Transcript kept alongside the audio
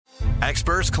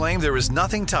Experts claim there is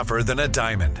nothing tougher than a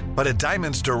diamond. But at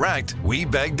Diamonds Direct, we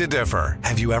beg to differ.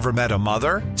 Have you ever met a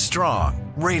mother?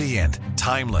 Strong, radiant,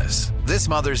 timeless. This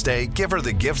Mother's Day, give her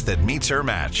the gift that meets her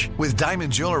match. With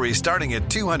diamond jewelry starting at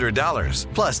 $200.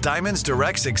 Plus Diamonds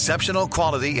Direct's exceptional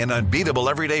quality and unbeatable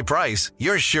everyday price,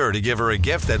 you're sure to give her a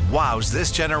gift that wows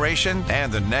this generation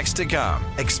and the next to come.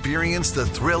 Experience the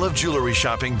thrill of jewelry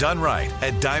shopping done right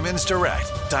at Diamonds Direct.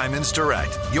 Diamonds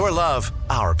Direct. Your love,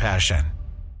 our passion.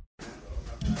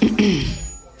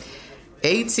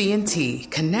 AT&T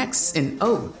connects an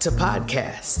ode to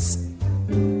podcasts.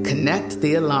 Connect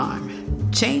the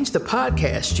alarm. Change the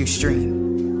podcast you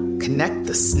stream. Connect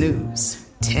the snooze.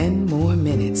 10 more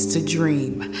minutes to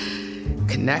dream.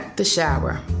 Connect the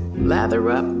shower. Lather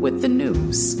up with the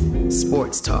news.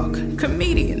 Sports talk,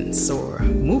 comedians, or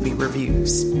movie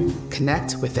reviews.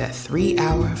 Connect with that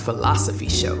 3-hour philosophy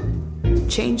show.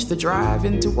 Change the drive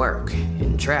into work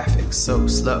in traffic so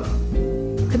slow.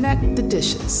 Connect the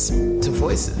dishes to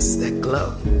voices that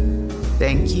glow.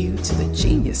 Thank you to the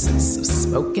geniuses of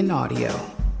spoken audio.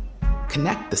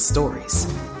 Connect the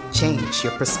stories. Change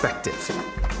your perspective.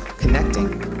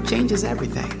 Connecting changes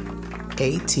everything.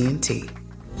 AT&T.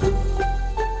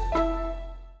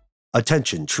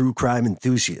 Attention, true crime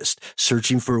enthusiast.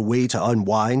 Searching for a way to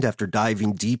unwind after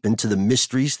diving deep into the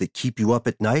mysteries that keep you up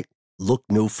at night? Look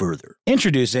no further.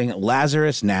 Introducing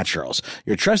Lazarus Naturals,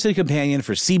 your trusted companion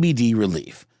for CBD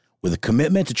relief. With a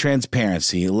commitment to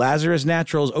transparency, Lazarus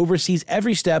Naturals oversees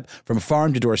every step from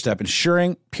farm to doorstep,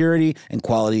 ensuring purity and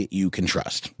quality you can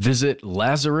trust. Visit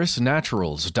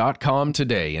LazarusNaturals.com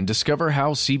today and discover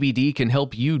how CBD can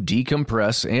help you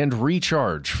decompress and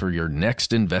recharge for your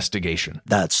next investigation.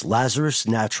 That's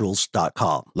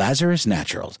LazarusNaturals.com. Lazarus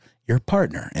Naturals, your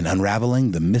partner in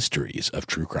unraveling the mysteries of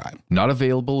true crime. Not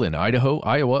available in Idaho,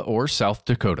 Iowa, or South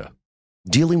Dakota.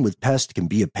 Dealing with pests can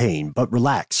be a pain, but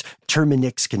relax.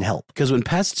 Terminix can help. Because when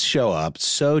pests show up,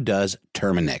 so does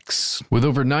Terminix. With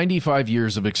over 95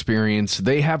 years of experience,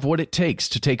 they have what it takes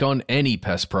to take on any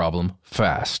pest problem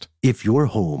fast. If your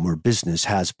home or business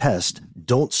has pests,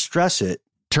 don't stress it.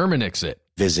 Terminix it.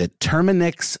 Visit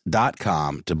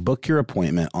Terminix.com to book your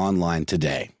appointment online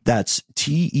today. That's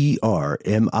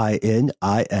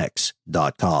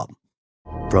TERMINIX.com.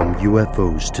 From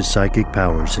UFOs to psychic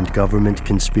powers and government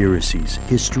conspiracies,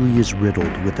 history is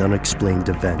riddled with unexplained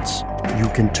events. You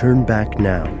can turn back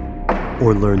now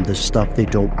or learn the stuff they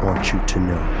don't want you to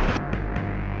know.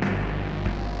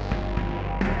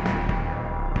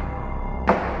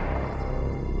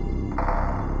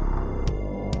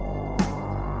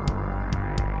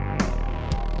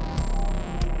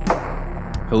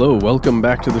 Hello, welcome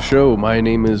back to the show. My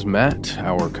name is Matt.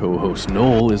 Our co-host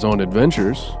Noel is on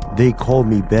adventures. They call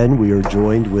me Ben. We are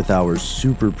joined with our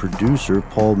super producer,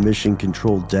 Paul Mission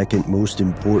Control Decant. Most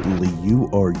importantly, you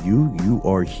are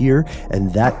here,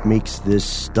 and that makes this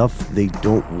stuff they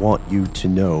don't want you to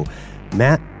know.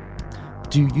 Matt,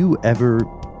 do you ever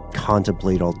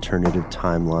contemplate alternative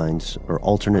timelines or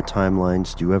alternate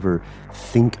timelines? Do you ever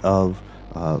think of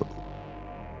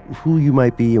who you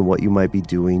might be and what you might be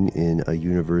doing in a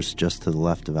universe just to the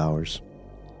left of ours?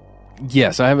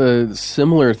 Yes, I have a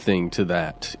similar thing to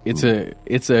that. It's a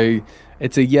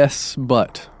yes,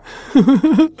 but,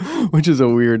 which is a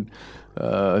weird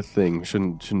thing.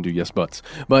 Shouldn't do yes buts.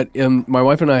 But my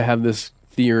wife and I have this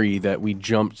theory that we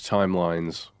jumped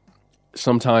timelines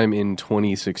sometime in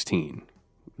 2016.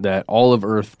 That all of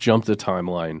Earth jumped a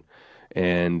timeline,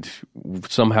 and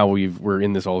somehow we're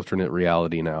in this alternate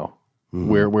reality now.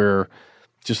 Mm-hmm. Where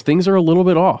just things are a little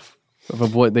bit off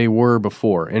of what they were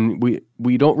before. And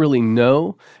we don't really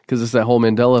know, because it's that whole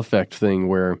Mandela effect thing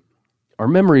where our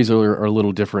memories are a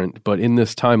little different, but in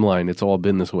this timeline, it's all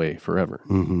been this way forever.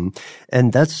 Mm-hmm.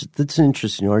 And that's an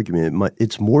interesting argument.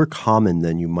 It's more common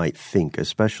than you might think,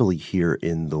 especially here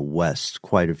in the West.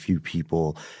 Quite a few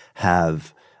people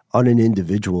have, on an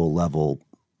individual level,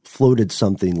 floated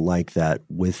something like that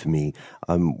with me.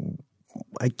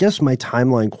 I guess my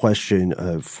timeline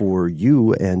question for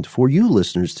you and for you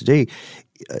listeners today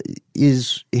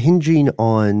is hinging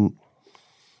on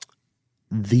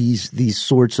these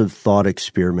sorts of thought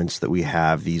experiments that we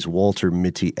have, these Walter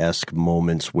Mitty-esque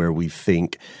moments where we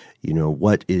think,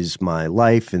 what is my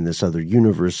life in this other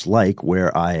universe like,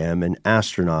 where I am an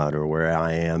astronaut or where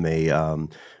I am a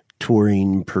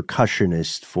touring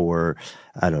percussionist for,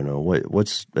 I don't know,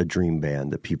 what's a dream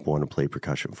band that people want to play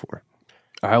percussion for?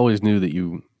 I always knew that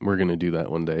you were going to do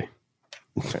that one day.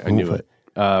 I knew it.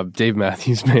 Dave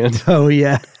Matthews Band. Oh,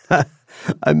 yeah.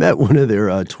 I met one of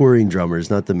their touring drummers,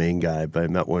 not the main guy, but I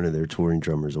met one of their touring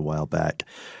drummers a while back.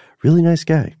 Really nice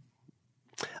guy.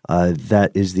 That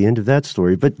is the end of that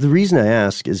story. But the reason I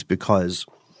ask is because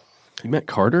You met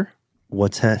Carter?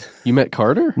 What's that? You met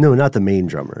Carter? No, not the main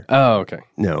drummer. Oh, okay.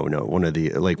 No, one of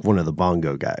the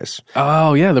bongo guys.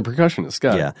 Oh, yeah, the percussionist.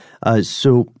 Got it. Yeah.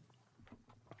 So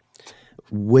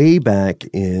way back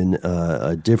in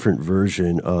a different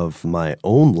version of my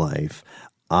own life,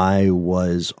 I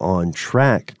was on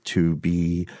track to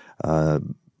be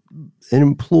an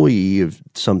employee of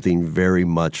something very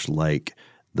much like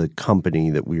the company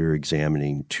that we are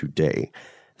examining today.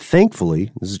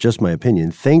 Thankfully, this is just my opinion,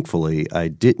 thankfully I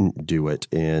didn't do it,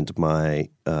 and my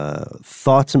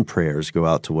thoughts and prayers go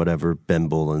out to whatever Ben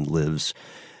Bolin lives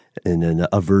in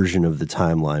a version of the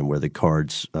timeline where the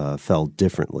cards fell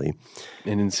differently.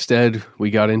 And instead,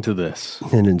 we got into this.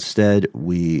 And instead,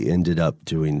 we ended up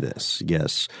doing this,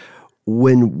 yes.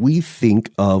 When we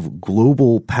think of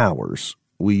global powers,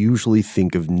 we usually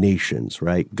think of nations,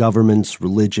 right? Governments,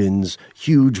 religions,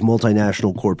 huge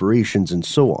multinational corporations, and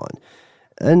so on.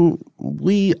 And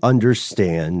we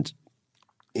understand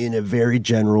in a very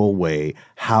general way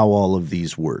how all of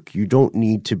these work. You don't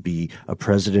need to be a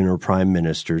president or prime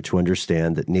minister to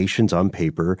understand that nations on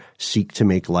paper seek to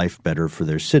make life better for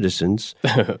their citizens,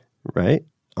 right?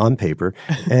 On paper.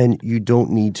 And you don't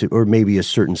need to, or maybe a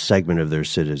certain segment of their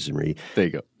citizenry. There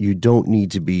you go. You don't need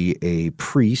to be a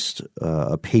priest,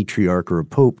 a patriarch, or a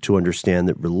pope to understand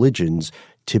that religions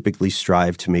typically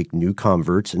strive to make new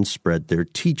converts and spread their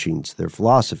teachings, their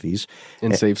philosophies.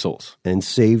 And save souls. And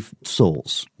save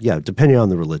souls. Yeah, depending on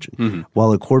the religion. Mm-hmm.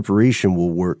 While a corporation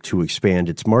will work to expand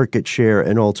its market share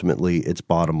and ultimately its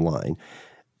bottom line.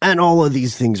 And all of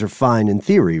these things are fine in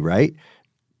theory, right?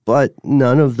 But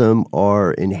none of them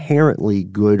are inherently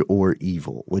good or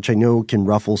evil, which I know can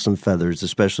ruffle some feathers,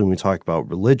 especially when we talk about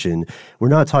religion. We're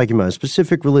not talking about a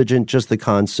specific religion, just the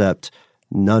concept.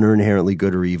 None are inherently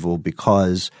good or evil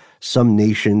because some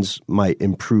nations might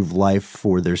improve life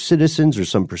for their citizens or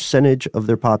some percentage of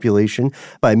their population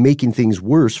by making things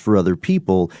worse for other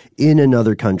people in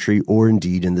another country or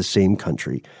indeed in the same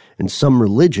country. And some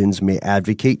religions may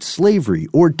advocate slavery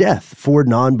or death for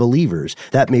non-believers.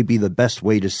 That may be the best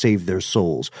way to save their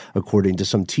souls, according to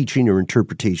some teaching or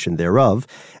interpretation thereof.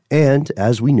 And,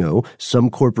 as we know,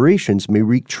 some corporations may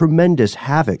wreak tremendous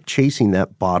havoc chasing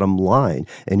that bottom line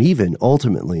and even,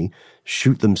 ultimately,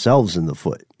 shoot themselves in the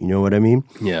foot. You know what I mean?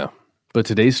 Yeah. But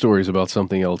today's story is about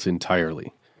something else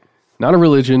entirely. Not a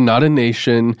religion, not a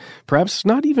nation, perhaps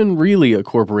not even really a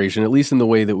corporation, at least in the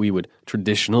way that we would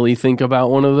traditionally think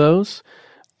about one of those.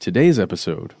 Today's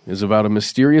episode is about a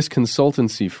mysterious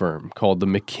consultancy firm called the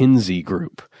McKinsey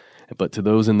Group. But to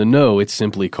those in the know, it's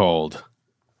simply called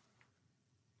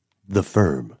The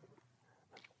Firm.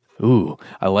 Ooh,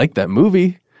 I like that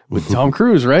movie with Tom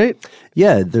Cruise, right?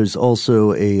 Yeah, there's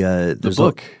also a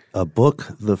book. A book,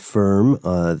 The Firm.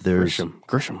 There's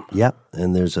Grisham. Yep,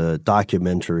 and there's a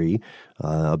documentary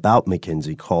about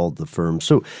McKinsey called The Firm.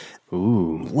 So,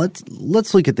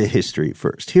 let's look at the history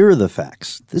first. Here are the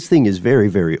facts. This thing is very,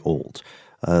 very old.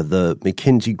 The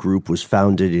McKinsey Group was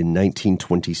founded in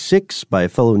 1926 by a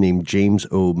fellow named James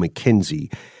O.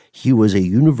 McKinsey. He was a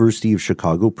University of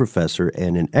Chicago professor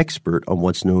and an expert on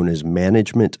what's known as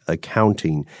management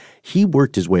accounting. He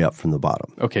worked his way up from the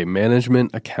bottom. Okay,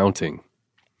 management accounting.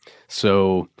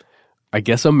 So I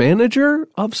guess a manager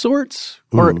of sorts?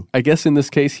 Or I guess in this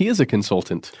case, he is a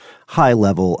consultant.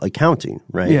 High-level accounting,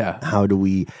 right? Yeah. How do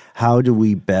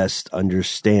we best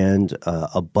understand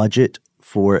a budget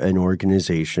for an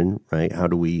organization, right? How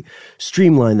do we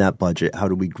streamline that budget? How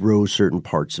do we grow certain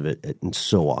parts of it, and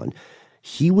so on?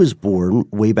 He was born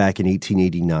way back in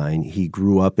 1889. He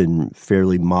grew up in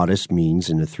fairly modest means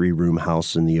in a 3-room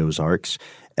house in the Ozarks.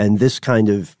 And these kind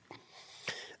of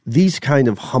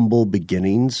humble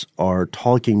beginnings are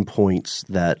talking points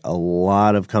that a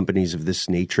lot of companies of this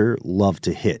nature love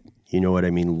to hit. You know what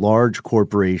I mean? Large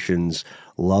corporations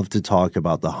love to talk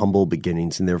about the humble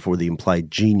beginnings and therefore the implied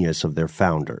genius of their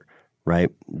founder, right?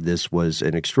 This was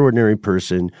an extraordinary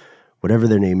person, whatever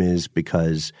their name is,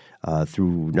 because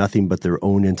through nothing but their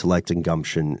own intellect and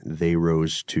gumption, they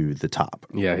rose to the top.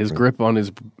 Yeah, his grip on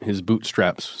his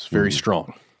bootstraps is very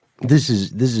strong. This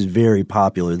is very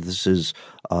popular. This is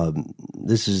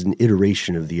an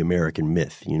iteration of the American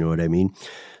myth. You know what I mean?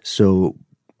 So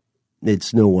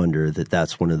it's no wonder that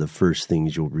that's one of the first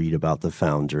things you'll read about the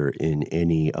founder in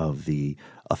any of the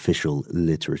official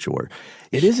literature.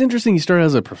 It is interesting he started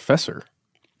as a professor.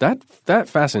 That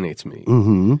fascinates me.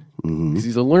 Because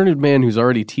he's a learned man who's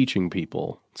already teaching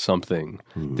people something.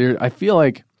 I feel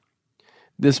like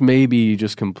this may be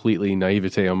just completely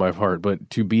naivete on my part,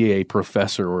 but to be a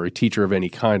professor or a teacher of any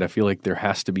kind, I feel like there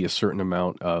has to be a certain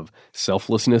amount of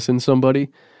selflessness in somebody,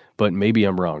 but maybe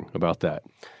I'm wrong about that.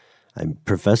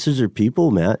 Professors are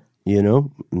people, Matt, you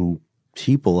know.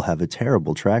 people have a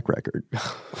terrible track record.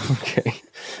 Okay.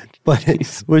 But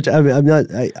which I'm not.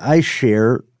 I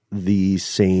share the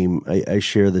same. I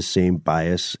share the same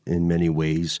bias in many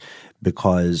ways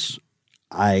because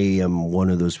I am one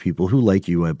of those people who, like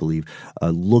you, I believe,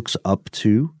 looks up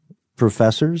to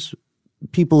professors,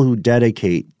 people who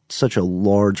dedicate such a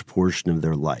large portion of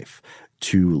their life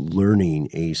to learning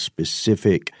a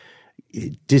specific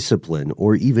discipline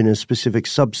or even a specific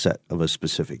subset of a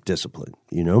specific discipline,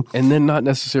 you know? And then not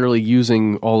necessarily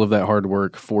using all of that hard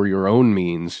work for your own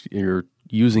means. You're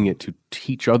using it to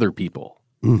teach other people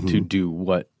to do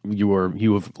what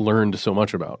you have learned so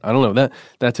much about. I don't know.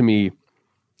 That to me,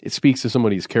 it speaks to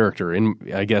somebody's character,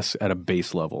 I guess, at a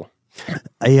base level.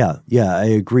 Yeah, I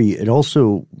agree. It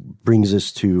also brings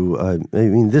us to,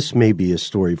 this may be a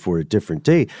story for a different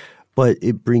day, but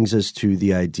it brings us to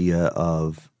the idea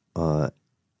of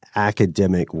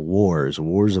academic wars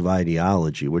of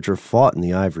ideology, which are fought in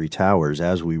the ivory towers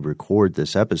as we record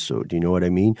this episode. You know what I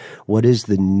mean? What is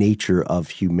the nature of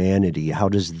humanity? How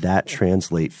does that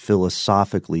translate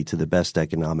philosophically to the best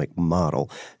economic model?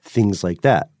 Things like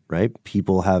that, right?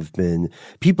 People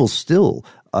still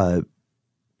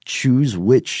choose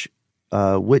which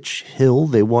hill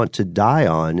they want to die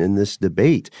on in this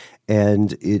debate,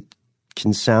 and it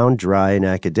can sound dry and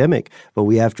academic, but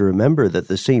we have to remember that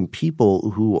the same people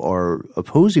who are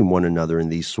opposing one another in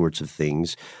these sorts of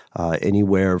things,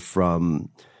 anywhere from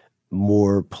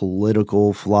more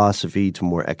political philosophy to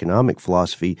more economic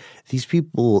philosophy, these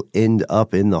people end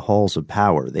up in the halls of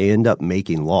power. They end up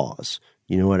making laws,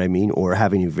 you know what I mean? Or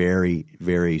having a very,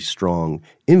 very strong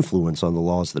influence on the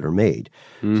laws that are made.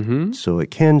 Mm-hmm. So it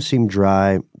can seem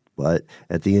dry, but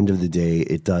at the end of the day,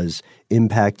 it does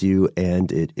impact you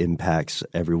and it impacts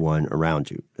everyone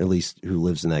around you, at least who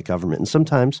lives in that government. And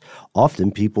sometimes,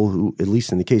 often people who, at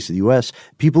least in the case of the U.S.,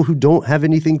 people who don't have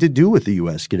anything to do with the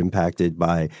U.S. get impacted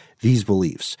by these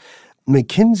beliefs.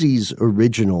 McKinsey's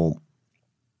original,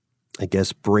 I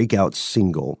guess, breakout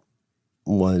single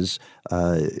was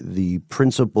the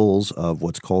principles of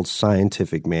what's called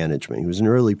scientific management. He was an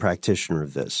early practitioner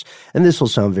of this. And this will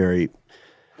sound very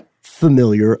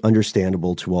familiar,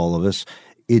 understandable to all of us.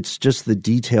 It's just the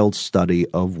detailed study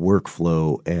of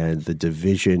workflow and the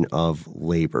division of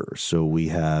labor. So we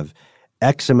have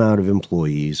X amount of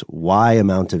employees, Y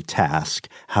amount of task.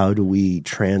 How do we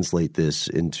translate this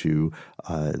into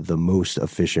the most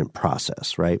efficient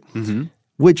process, right? Mm-hmm.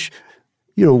 Which,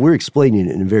 we're explaining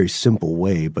it in a very simple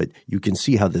way, but you can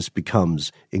see how this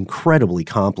becomes incredibly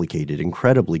complicated,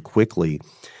 incredibly quickly.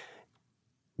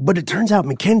 But it turns out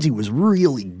McKinsey was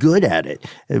really good at it.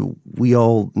 We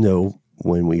all know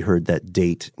when we heard that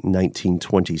date,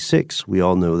 1926, we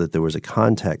all know that there was a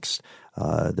context.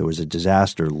 There was a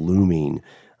disaster looming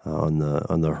on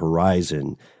the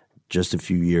horizon just a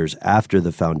few years after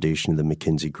the foundation of the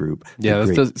McKinsey Group. Yeah,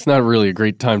 it's not really a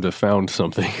great time to found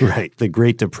something. Right. The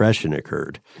Great Depression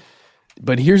occurred.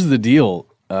 But here's the deal.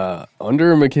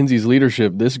 Under McKinsey's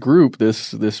leadership, this group,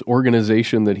 this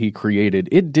organization that he created,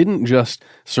 it didn't just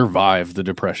survive the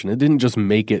Depression. It didn't just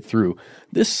make it through.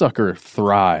 This sucker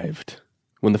thrived.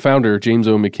 When the founder, James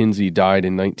O. McKinsey, died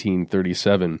in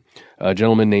 1937, a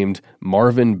gentleman named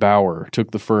Marvin Bower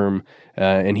took the firm,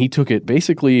 and he took it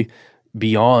basically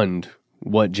beyond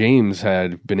what James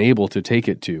had been able to take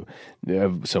it to.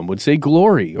 Some would say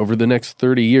glory over the next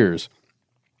 30 years.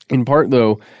 In part,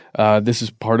 though, this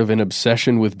is part of an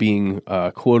obsession with being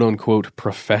quote-unquote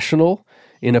professional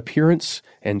in appearance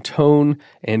and tone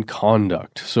and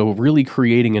conduct. So really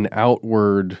creating an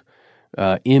outward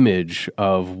image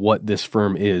of what this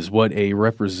firm is, what a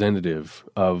representative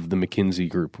of the McKinsey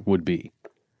Group would be.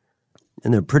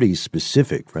 And they're pretty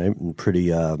specific, right? And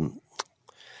pretty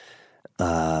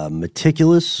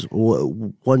meticulous.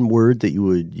 One word that you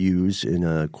would use in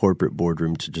a corporate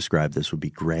boardroom to describe this would be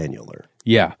granular.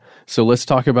 Yeah. So let's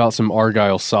talk about some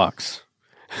Argyle socks.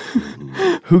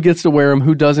 Who gets to wear them?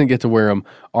 Who doesn't get to wear them?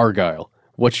 Argyle.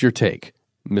 What's your take,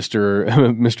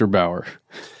 Mr. Bower?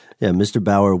 Yeah, Mr.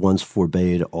 Bower once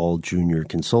forbade all junior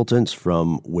consultants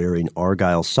from wearing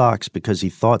Argyle socks because he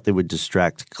thought they would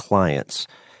distract clients.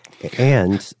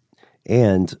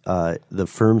 And the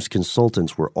firm's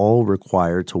consultants were all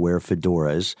required to wear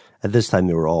fedoras. At this time,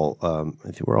 they were all, I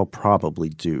think, they were all probably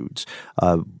dudes,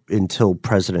 until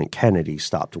President Kennedy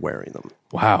stopped wearing them.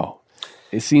 Wow.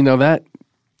 See, now that,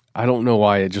 I don't know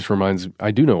why, I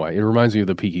do know why. It reminds me of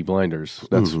the Peaky Blinders.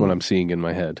 That's what I'm seeing in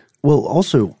my head. Well,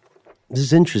 also, this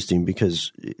is interesting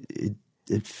because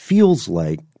it feels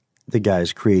like the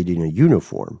guy's creating a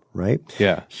uniform, right?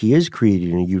 Yeah. He is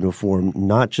creating a uniform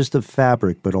not just of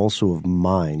fabric, but also of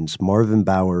minds. Marvin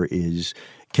Bower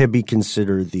can be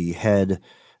considered the head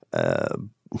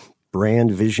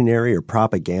brand visionary or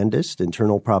propagandist,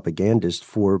 internal propagandist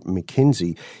for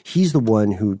McKinsey. He's the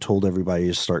one who told everybody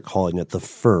to start calling it the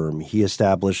firm. He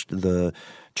established the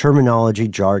terminology,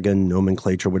 jargon,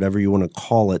 nomenclature, whatever you want to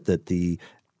call it, that the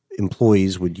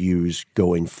employees would use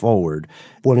going forward.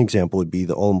 One example would be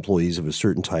that all employees of a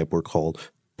certain type were called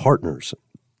partners.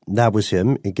 That was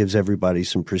him. It gives everybody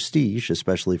some prestige,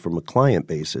 especially from a client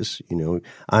basis. You know,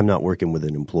 I'm not working with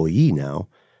an employee now.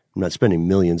 I'm not spending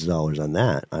millions of dollars on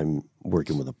that. I'm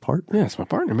working with a partner. Yeah, it's my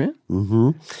partner, man.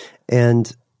 Mm-hmm.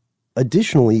 And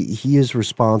additionally, he is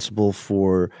responsible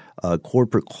for a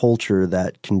corporate culture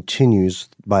that continues,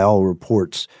 by all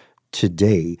reports,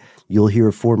 today. You'll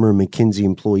hear former McKinsey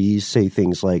employees say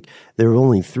things like, there are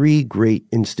only 3 great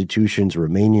institutions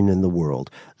remaining in the world,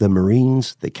 the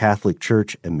Marines, the Catholic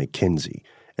Church, and McKinsey.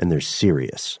 And they're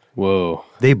serious. Whoa.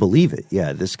 They believe it.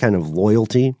 Yeah, this kind of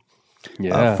loyalty,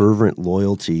 fervent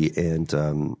loyalty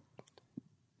and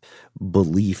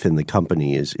belief in the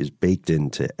company is baked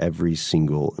into every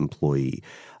single employee.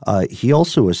 He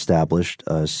also established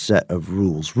a set of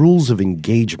rules of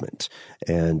engagement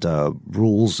and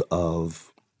rules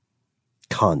of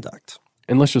conduct.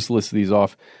 And let's just list these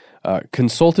off.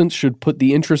 Consultants should put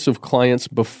the interests of clients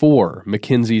before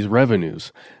McKinsey's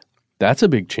revenues. That's a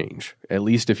big change. At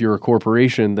least if you're a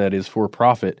corporation that is for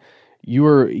profit, you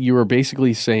are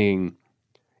basically saying,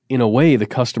 in a way, the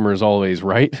customer is always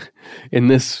right in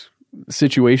this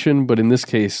situation, but in this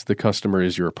case, the customer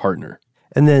is your partner.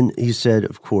 And then he said,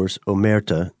 of course,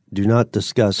 omerta, do not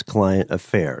discuss client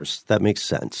affairs. That makes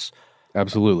sense.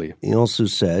 Absolutely. He also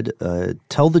said,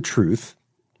 tell the truth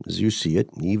as you see it,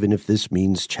 even if this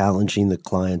means challenging the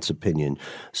client's opinion.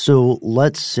 So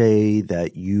let's say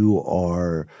that you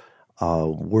are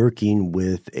working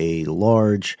with a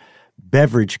large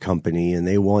beverage company and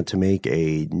they want to make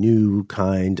a new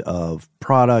kind of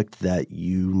product that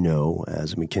you know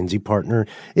as a McKinsey partner,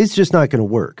 it's just not going to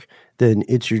work. Then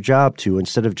it's your job to,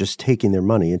 instead of just taking their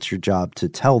money, it's your job to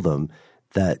tell them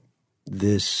that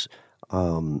this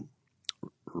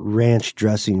ranch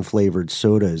dressing flavored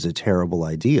soda is a terrible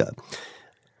idea.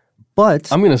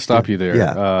 But I'm going to stop you there.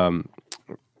 Yeah.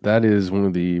 That is one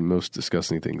of the most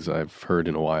disgusting things I've heard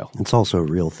in a while. It's also a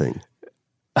real thing.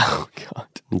 Oh, God.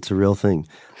 It's a real thing.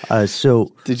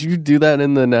 So did you do that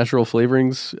in the natural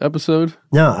flavorings episode?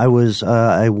 No,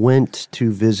 I went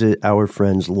to visit our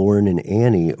friends Lauren and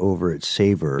Annie over at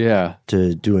Savor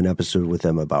to do an episode with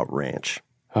them about ranch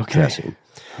dressing.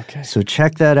 Okay. So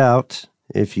check that out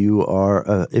if you are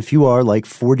like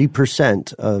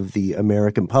 40% of the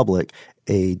American public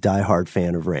a diehard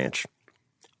fan of ranch.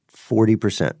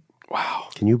 40%. Wow.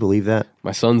 Can you believe that?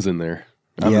 My son's in there.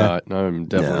 I'm not. I'm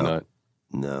definitely not.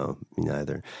 No, me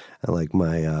neither. I like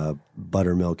my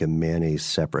buttermilk and mayonnaise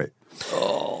separate.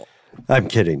 Oh. I'm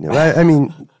kidding. I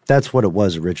mean, that's what it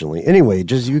was originally. Anyway,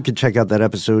 just you could check out that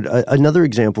episode. Another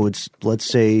example, it's let's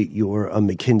say you're a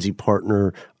McKinsey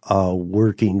partner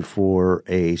working for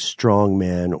a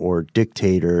strongman or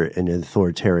dictator in an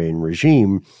authoritarian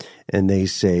regime, and they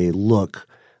say, look,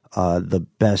 the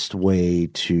best way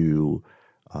to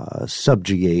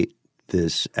subjugate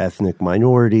this ethnic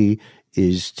minority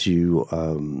is to,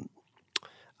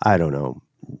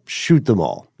 shoot them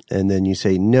all. And then you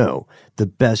say, no, the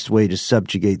best way to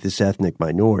subjugate this ethnic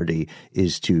minority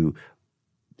is to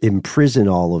imprison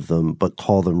all of them, but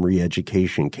call them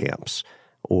re-education camps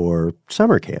or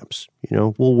summer camps. You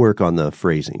know, we'll work on the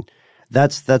phrasing.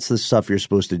 That's the stuff you're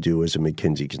supposed to do as a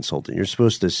McKinsey consultant. You're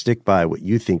supposed to stick by what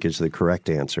you think is the correct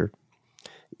answer,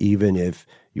 even if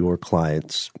your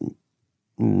clients,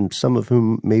 some of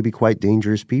whom may be quite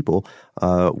dangerous people,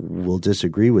 will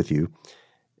disagree with you.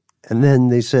 And then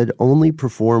they said only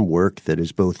perform work that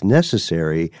is both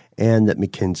necessary and that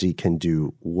McKinsey can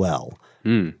do well.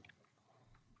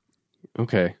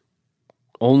 Okay.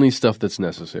 Only stuff that's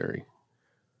necessary.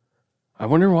 I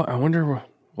wonder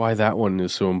why that one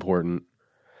is so important.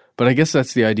 But I guess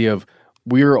that's the idea of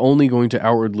we're only going to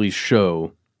outwardly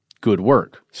show good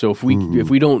work. So if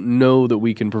we don't know that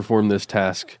we can perform this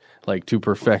task like to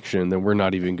perfection, then we're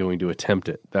not even going to attempt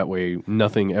it. That way,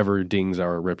 nothing ever dings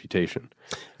our reputation.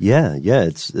 Yeah.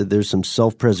 There's some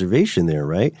self-preservation there,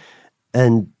 right?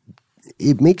 And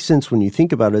it makes sense when you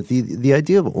think about it. The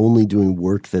idea of only doing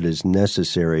work that is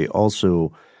necessary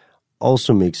also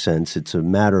makes sense. It's a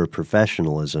matter of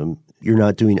professionalism. You're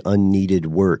not doing unneeded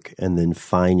work and then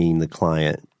fining the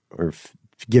client or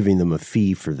giving them a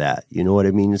fee for that. You know what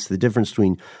I mean? It's the difference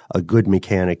between a good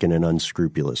mechanic and an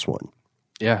unscrupulous one.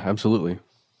 Yeah, absolutely.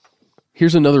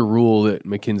 Here's another rule that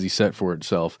McKinsey set for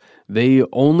itself. They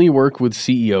only work with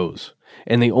CEOs,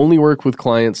 and they only work with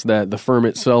clients that the firm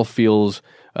itself feels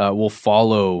will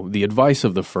follow the advice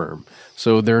of the firm.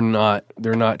 So they're not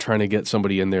trying to get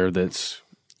somebody in there that's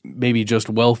maybe just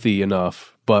wealthy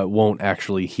enough but won't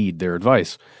actually heed their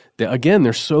advice. Again,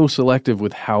 they're so selective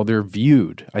with how they're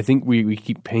viewed. I think we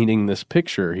keep painting this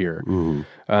picture here.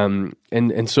 And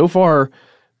so far,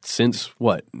 since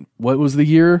what was the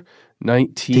year?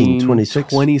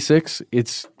 1926.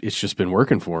 It's just been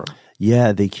working for them.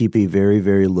 Yeah, they keep a very,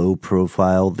 very low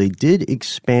profile. They did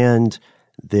expand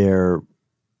their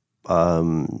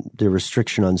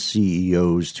restriction on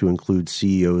CEOs to include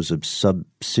CEOs of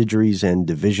subsidiaries and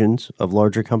divisions of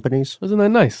larger companies. Isn't that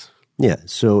nice? Yeah,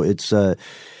 so it's a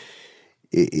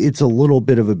little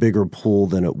bit of a bigger pool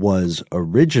than it was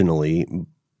originally,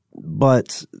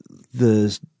 but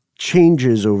the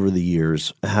changes over the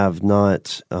years have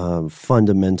not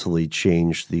fundamentally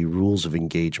changed the rules of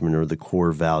engagement or the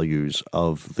core values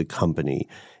of the company.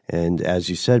 And as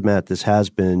you said, Matt, this has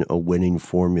been a winning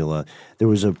formula. There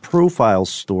was a profile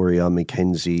story on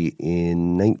McKinsey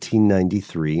in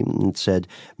 1993. It said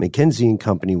McKinsey &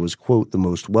 Company was, quote, the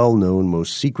most well-known,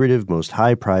 most secretive, most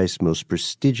high-priced, most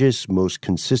prestigious, most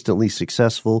consistently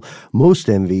successful, most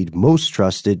envied, most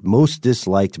trusted, most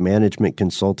disliked management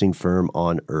consulting firm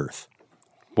on earth.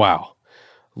 Wow.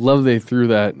 Love they threw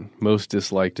that most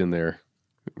disliked in there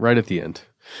right at the end.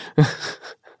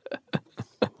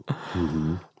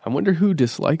 I wonder who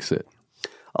dislikes it.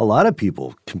 A lot of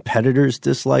people. Competitors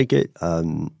dislike it.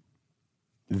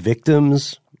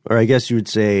 Victims, or I guess you would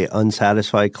say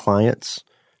unsatisfied clients,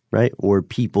 right? Or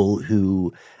people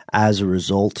who, as a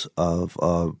result of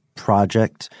a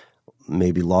project,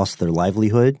 maybe lost their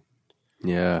livelihood.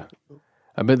 Yeah.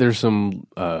 I bet there's some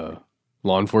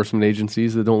law enforcement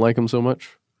agencies that don't like them so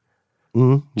much.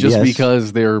 Just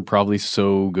because they're probably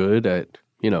so good at,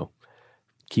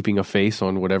 keeping a face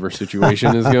on whatever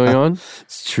situation is going on.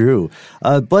 It's true.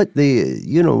 But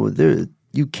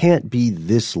you can't be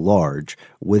this large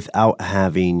without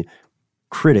having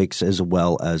critics as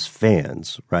well as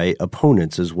fans, right?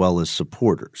 Opponents as well as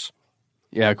supporters.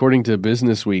 Yeah, according to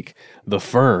Business Week, the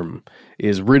firm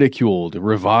is ridiculed,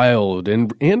 reviled,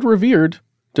 and revered,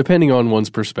 depending on one's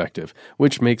perspective,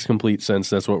 which makes complete sense.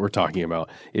 That's what we're talking about.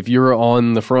 If you're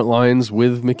on the front lines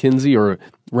with McKinsey, or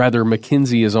rather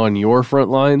McKinsey is on your front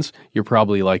lines, you're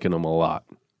probably liking them a lot.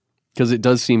 Because it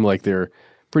does seem like they're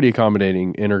pretty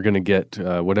accommodating and are going to get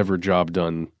whatever job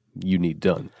done you need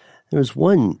done. There's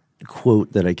one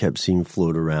quote that I kept seeing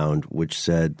float around, which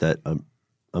said that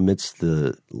amidst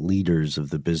the leaders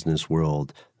of the business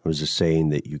world, there was a saying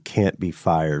that you can't be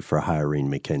fired for hiring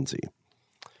McKinsey.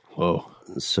 Whoa.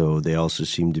 So they also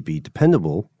seem to be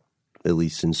dependable, at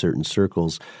least in certain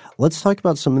circles. Let's talk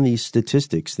about some of these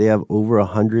statistics. They have over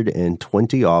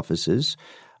 120 offices.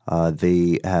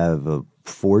 They have a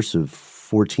force of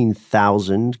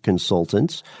 14,000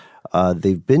 consultants.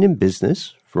 They've been in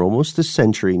business for almost a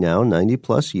century now, 90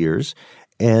 plus years.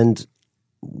 And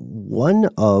one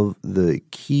of the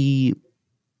key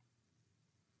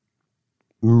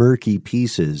murky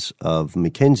pieces of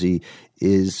McKinsey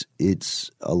is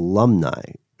its alumni,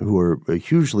 who are a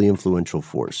hugely influential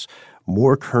force.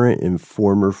 More current and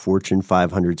former Fortune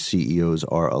 500 CEOs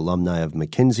are alumni of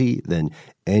McKinsey than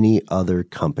any other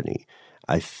company.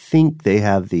 I think they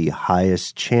have the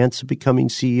highest chance of becoming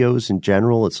CEOs in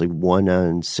general. It's like 1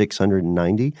 on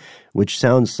 690, which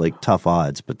sounds like tough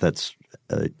odds, but that's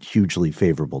a hugely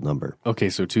favorable number.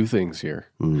 Okay, so two things here.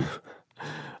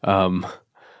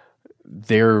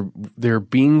 They're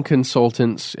being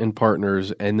consultants and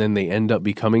partners, and then they end up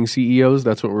becoming CEOs.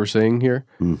 That's what we're saying here,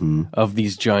 of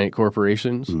these giant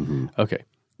corporations. Okay.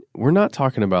 We're not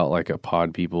talking about like a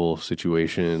pod people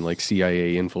situation, like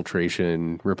CIA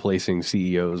infiltration, replacing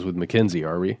CEOs with McKinsey,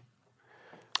 are we?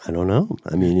 I don't know.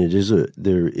 I mean,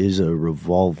 there is a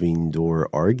revolving door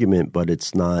argument, but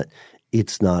it's not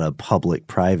a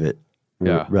public-private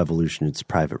revolution. It's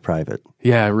private-private.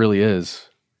 Yeah, it really is.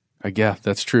 Yeah,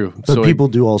 that's true. But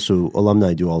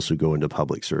alumni do also go into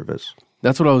public service.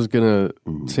 That's what I was going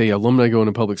to say. Alumni go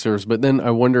into public service, but then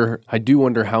I do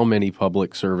wonder how many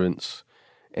public servants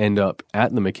end up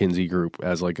at the McKinsey Group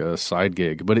as like a side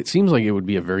gig. But it seems like it would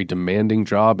be a very demanding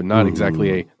job and not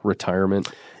exactly a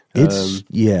retirement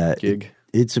gig.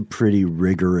 It's a pretty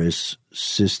rigorous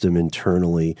system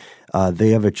internally. They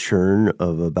have a churn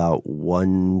of about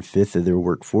 1/5 of their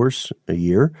workforce a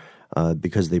year.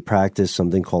 Because they practice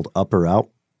something called up or out,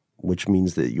 which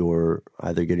means that you're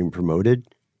either getting promoted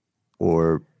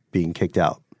or being kicked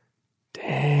out.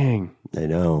 Dang. I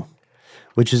know.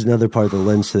 Which is another part that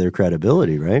lends to their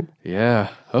credibility, right?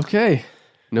 Yeah. Okay.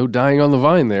 No dying on the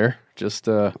vine there. Just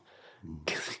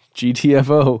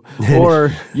GTFO,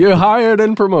 or you're hired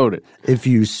and promoted. If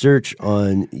you search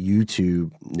on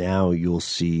YouTube now, you'll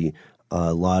see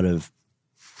a lot of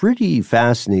pretty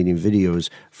fascinating videos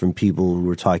from people who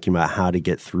are talking about how to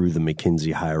get through the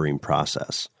McKinsey hiring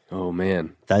process. Oh,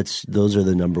 man. Those are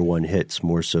the number one hits,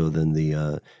 more so than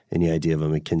the any idea of a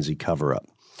McKinsey cover-up.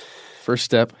 First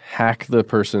step, hack the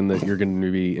person that you're going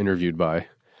to be interviewed by.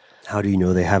 How do you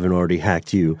know they haven't already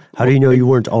hacked you? How do you know you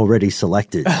weren't already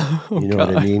selected? You know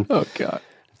what I mean? Oh, God.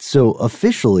 So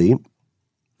officially,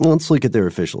 let's look at their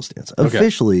official stance. Okay.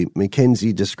 Officially,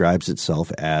 McKinsey describes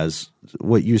itself as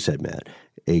what you said, Matt,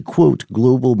 a, quote,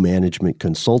 global management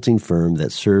consulting firm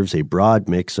that serves a broad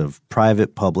mix of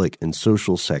private, public, and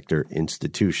social sector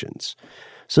institutions.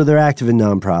 So they're active in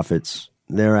nonprofits,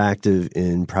 they're active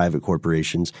in private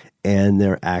corporations, and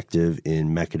they're active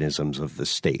in mechanisms of the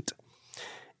state.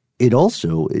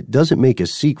 It doesn't make a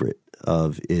secret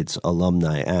of its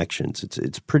alumni actions.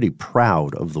 It's pretty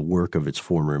proud of the work of its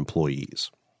former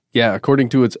employees. Yeah, according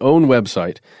to its own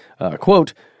website,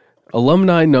 quote,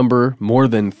 alumni number more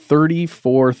than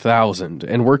 34,000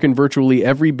 and work in virtually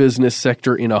every business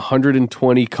sector in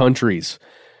 120 countries.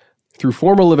 Through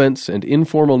formal events and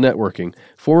informal networking,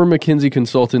 former McKinsey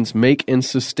consultants make and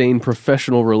sustain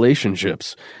professional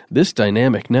relationships. This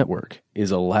dynamic network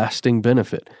is a lasting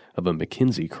benefit of a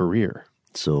McKinsey career.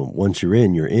 So once you're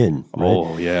in, right?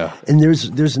 Oh, yeah. And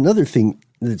there's another thing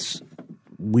that's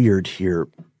weird here.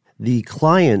 The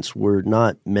clients were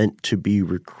not meant to be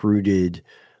recruited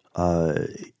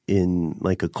in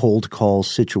like a cold call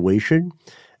situation.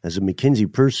 As a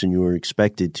McKinsey person, you are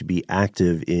expected to be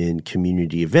active in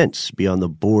community events, be on the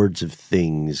boards of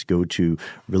things, go to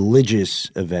religious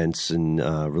events and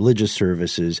religious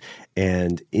services,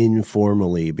 and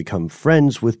informally become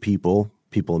friends with people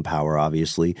in power,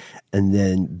 obviously, and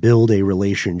then build a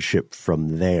relationship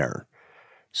from there.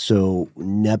 So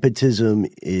nepotism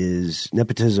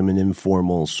and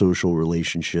informal social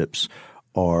relationships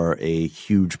are a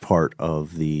huge part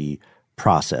of the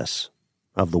process,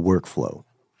 of the workflow.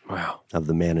 Wow. Of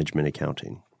the management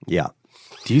accounting. Yeah.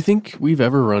 Do you think we've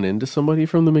ever run into somebody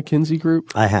from the McKinsey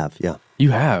group? I have, yeah.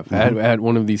 You have? Mm-hmm. At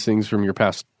one of these things from your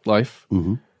past life?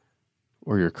 Mm-hmm.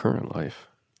 Or your current life?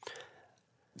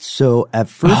 So at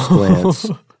first glance,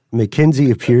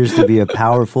 McKinsey appears to be a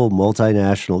powerful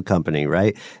multinational company,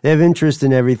 right? They have interest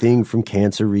in everything from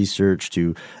cancer research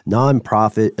to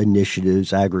nonprofit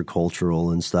initiatives,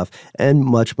 agricultural and stuff, and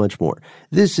much, much more.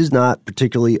 This is not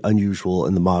particularly unusual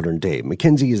in the modern day.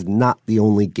 McKinsey is not the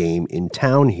only game in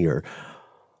town here.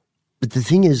 But the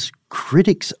thing is,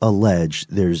 critics allege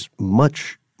there's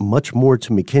much more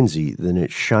to McKinsey than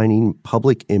its shining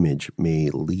public image may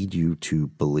lead you to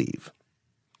believe.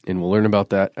 And we'll learn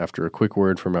about that after a quick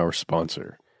word from our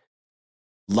sponsor.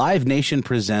 Live Nation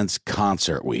presents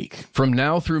Concert Week. From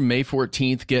now through May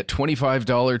 14th, get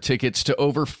 $25 tickets to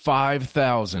over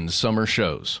 5,000 summer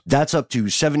shows. That's up to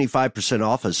 75%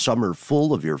 off a summer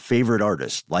full of your favorite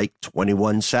artists, like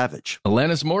 21 Savage,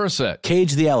 Alanis Morissette,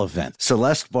 Cage the Elephant,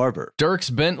 Celeste Barber,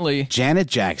 Dierks Bentley, Janet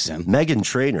Jackson, Meghan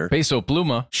Trainor, Peso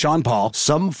Pluma, Sean Paul,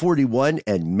 Sum 41,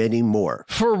 and many more.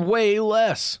 For way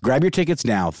less. Grab your tickets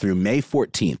now through May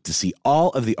 14th to see all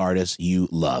of the artists you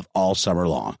love all summer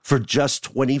long. For just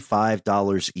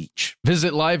 $25 each.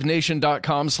 Visit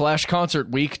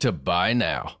livenation.com/Concert Week to buy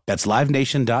now. That's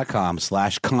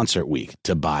livenation.com/Concert Week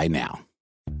to buy now.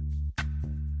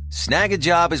 Snag a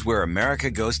Job is where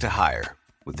America goes to hire,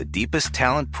 with the deepest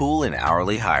talent pool in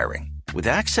hourly hiring. With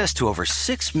access to over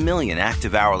 6 million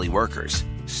active hourly workers,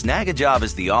 Snag a Job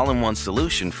is the all-in-one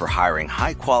solution for hiring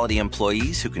high-quality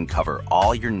employees who can cover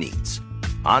all your needs.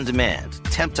 On demand,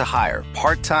 temp to hire,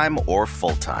 part-time or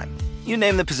full-time. You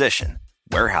name the position.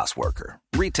 Warehouse worker,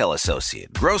 retail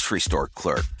associate, grocery store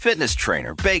clerk, fitness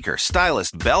trainer, baker,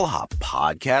 stylist, bellhop,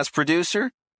 podcast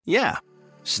producer. Yeah,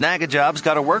 Snag a Job's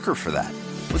got a worker for that.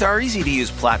 With our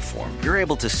easy-to-use platform, you're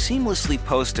able to seamlessly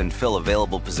post and fill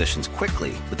available positions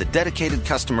quickly with a dedicated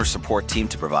customer support team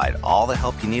to provide all the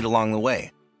help you need along the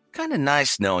way. Kind of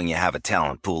nice knowing you have a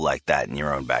talent pool like that in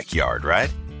your own backyard,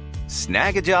 right?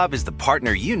 Snag a Job is the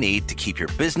partner you need to keep your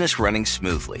business running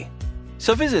smoothly.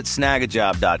 So visit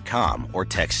snagajob.com or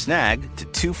text SNAG to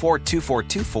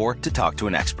 242424 to talk to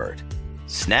an expert.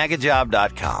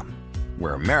 Snagajob.com,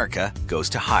 where America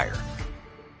goes to hire.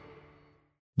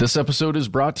 This episode is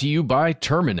brought to you by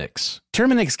Terminix.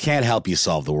 Terminix can't help you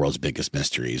solve the world's biggest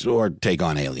mysteries or take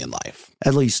on alien life.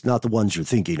 At least not the ones you're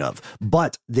thinking of.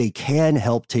 But they can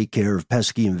help take care of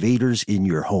pesky invaders in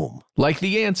your home. Like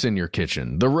the ants in your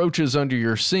kitchen, the roaches under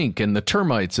your sink, and the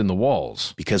termites in the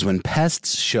walls. Because when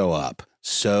pests show up,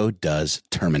 so does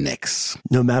Terminix.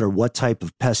 No matter what type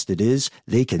of pest it is,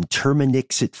 they can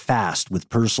Terminix it fast with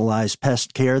personalized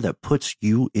pest care that puts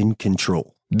you in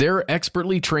control. Their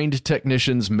expertly trained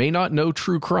technicians may not know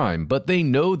true crime, but they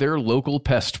know their local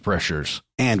pest pressures.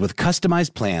 And with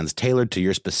customized plans tailored to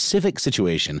your specific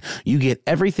situation, you get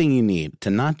everything you need to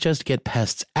not just get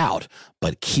pests out,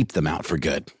 but keep them out for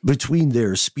good. Between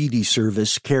their speedy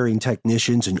service, caring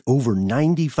technicians, and over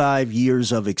 95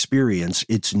 years of experience,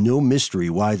 it's no mystery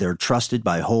why they're trusted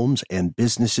by homes and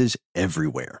businesses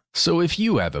everywhere. So if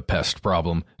you have a pest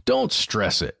problem, don't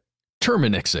stress it.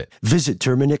 Terminix it. Visit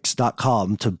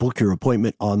Terminix.com to book your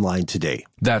appointment online today.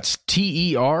 That's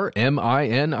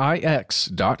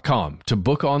TERMINIX.com to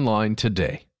book online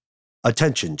today.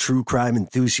 Attention, true crime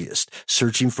enthusiast.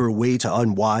 Searching for a way to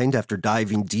unwind after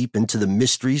diving deep into the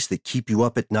mysteries that keep you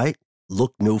up at night?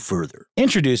 Look no further.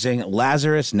 Introducing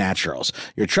Lazarus Naturals,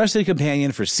 your trusted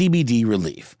companion for CBD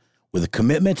relief. With a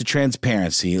commitment to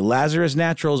transparency, Lazarus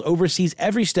Naturals oversees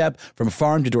every step from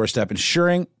farm to doorstep,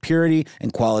 ensuring purity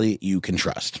and quality you can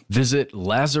trust. Visit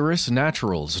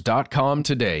LazarusNaturals.com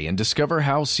today and discover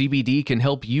how CBD can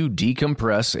help you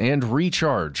decompress and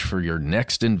recharge for your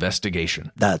next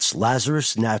investigation. That's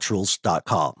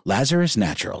LazarusNaturals.com. Lazarus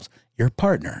Naturals, your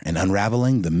partner in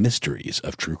unraveling the mysteries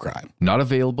of true crime. Not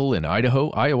available in Idaho,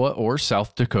 Iowa, or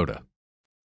South Dakota.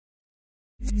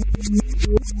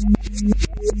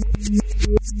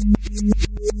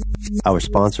 Our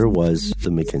sponsor was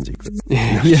the McKinsey Group.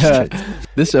 Yeah.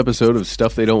 This episode of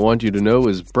Stuff They Don't Want You to Know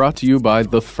is brought to you by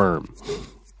The Firm.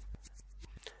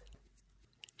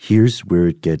 Here's where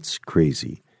it gets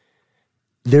crazy.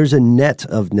 There's a net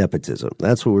of nepotism.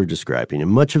 That's what we're describing.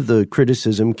 And much of the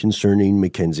criticism concerning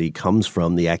McKinsey comes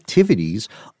from the activities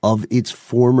of its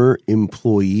former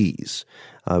employees.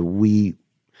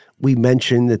 We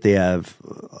mentioned that they have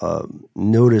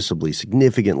noticeably,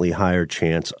 significantly higher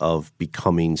chance of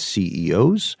becoming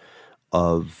CEOs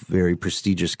of very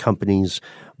prestigious companies,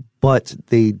 but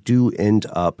they do end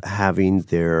up having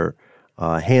their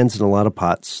hands in a lot of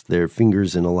pots, their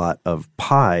fingers in a lot of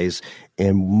pies,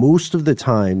 and most of the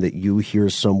time that you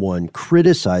hear someone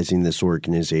criticizing this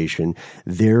organization,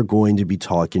 they're going to be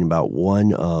talking about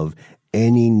one of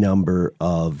any number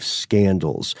of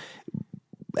scandals.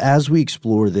 As we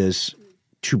explore this,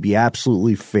 to be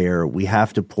absolutely fair, we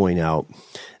have to point out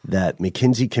that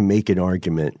McKinsey can make an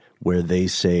argument where they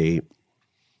say,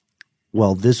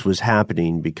 well, this was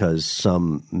happening because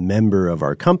some member of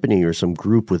our company or some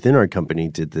group within our company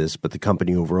did this, but the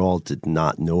company overall did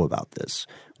not know about this.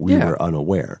 We were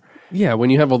unaware. Yeah, when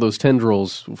you have all those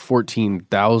tendrils,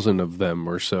 14,000 of them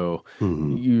or so,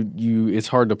 it's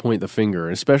hard to point the finger,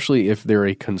 especially if they're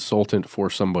a consultant for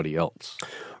somebody else.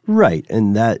 Right,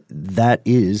 and that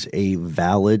is a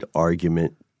valid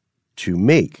argument to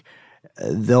make.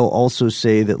 They'll also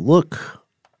say that, look,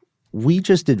 we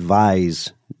just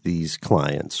advise these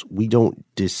clients. We don't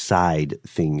decide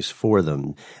things for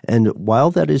them. And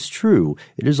while that is true,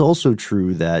 it is also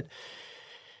true that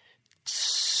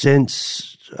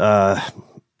since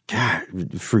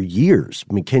for years,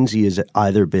 McKinsey has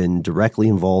either been directly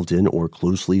involved in or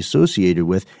closely associated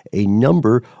with a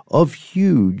number of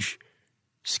huge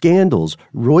scandals.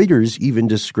 Reuters even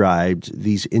described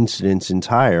these incidents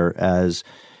entire as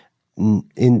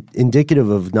indicative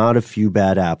of not a few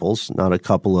bad apples, not a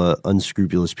couple of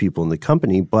unscrupulous people in the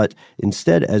company, but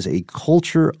instead as a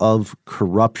culture of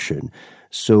corruption.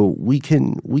 So we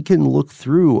can look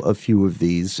through a few of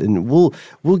these, and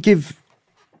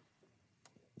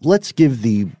let's give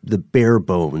the bare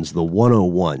bones, the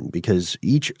 101, because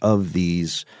each of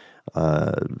these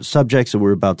subjects that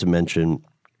we're about to mention,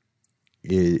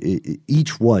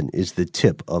 each one is the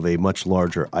tip of a much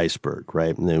larger iceberg,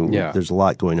 right? And there's a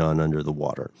lot going on under the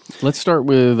water. Let's start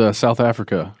with South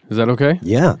Africa. Is that okay?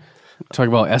 Yeah. Talk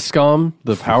about Eskom,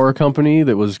 the power company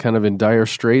that was kind of in dire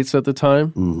straits at the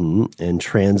time. Mm-hmm. And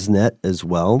Transnet as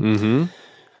well. Mm-hmm.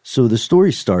 So the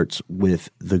story starts with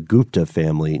the Gupta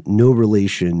family, no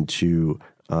relation to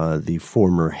the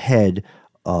former head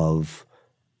of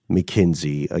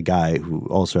McKinsey, a guy who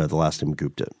also had the last name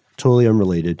Gupta. Totally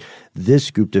unrelated.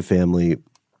 This Gupta family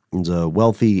is a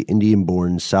wealthy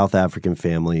Indian-born South African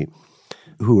family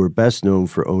who are best known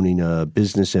for owning a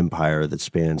business empire that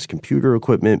spans computer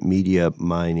equipment, media,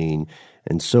 mining,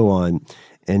 and so on.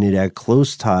 And it had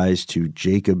close ties to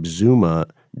Jacob Zuma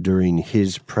during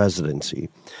his presidency.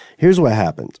 Here's what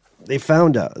happened. They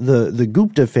found out the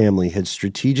Gupta family had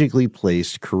strategically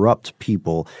placed corrupt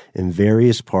people in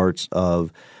various parts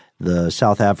of the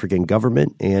South African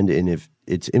government and in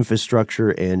its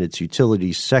infrastructure and its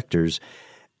utility sectors.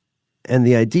 And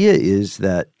the idea is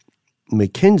that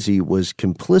McKinsey was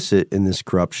complicit in this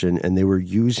corruption, and they were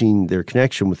using their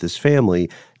connection with this family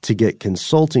to get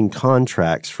consulting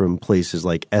contracts from places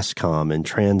like Eskom and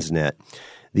Transnet.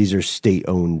 These are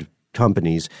state-owned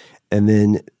companies. And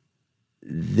then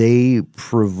they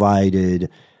provided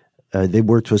they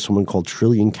worked with someone called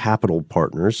Trillian Capital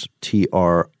Partners,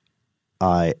 Trillian,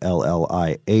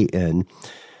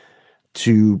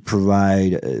 to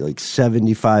provide like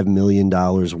 $75 million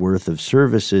worth of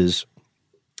services.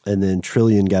 And then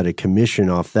Trillian got a commission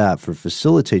off that for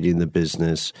facilitating the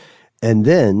business. And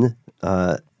then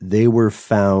they were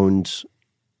found,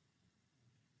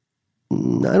 I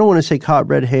don't want to say caught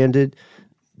red-handed,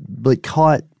 but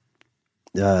caught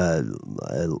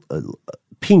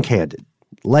pink-handed,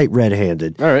 light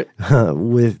red-handed. All right.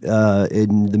 With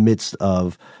in the midst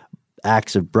of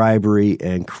acts of bribery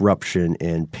and corruption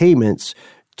and payments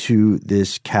to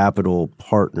this capital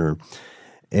partner.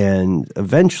 And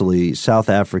eventually, South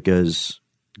Africa's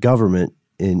government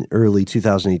in early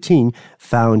 2018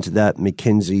 found that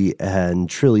McKinsey and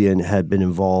Trillian had been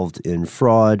involved in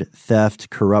fraud, theft,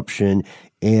 corruption,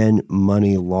 and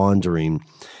money laundering.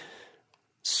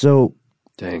 So,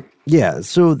 dang. Yeah,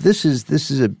 so this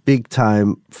is a big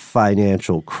time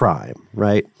financial crime,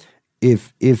 right?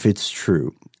 If it's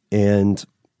true. And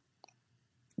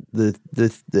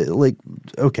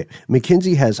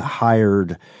McKinsey has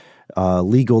hired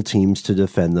legal teams to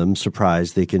defend them.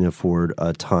 Surprise, they can afford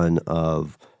a ton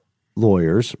of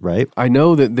lawyers, right? I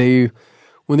know that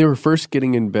when they were first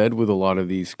getting in bed with a lot of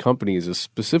these companies,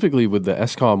 specifically with the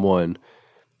Eskom one,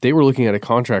 they were looking at a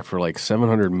contract for like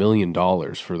 $700 million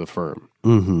for the firm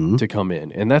to come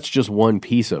in. And that's just one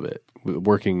piece of it,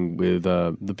 working with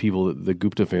the people that the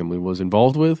Gupta family was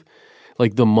involved with.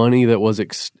 Like the money that was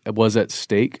at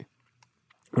stake.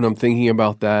 When I'm thinking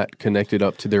about that, connected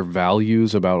up to their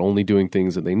values about only doing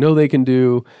things that they know they can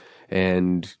do,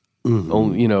 and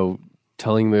only,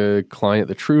 telling the client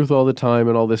the truth all the time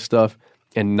and all this stuff,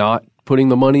 and not putting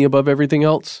the money above everything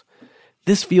else.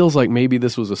 This feels like maybe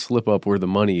this was a slip up where the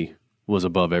money was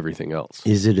above everything else.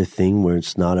 Is it a thing where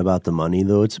it's not about the money,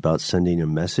 though? It's about sending a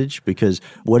message? Because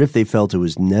what if they felt it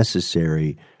was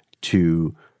necessary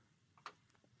to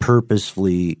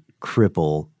purposefully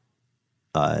cripple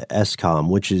Eskom,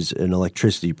 which is an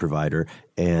electricity provider,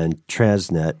 and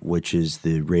Transnet, which is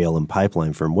the rail and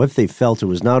pipeline firm? What if they felt it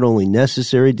was not only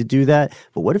necessary to do that,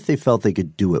 but what if they felt they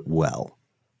could do it well?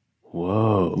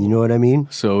 Whoa. You know what I mean?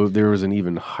 So there was an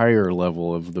even higher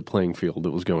level of the playing field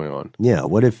that was going on. Yeah.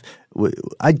 What if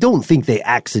 – I don't think they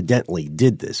accidentally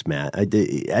did this, Matt.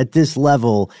 At this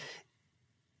level,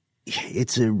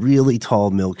 it's a really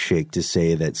tall milkshake to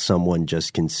say that someone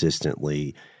just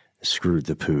consistently screwed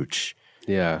the pooch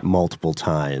multiple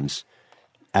times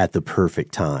at the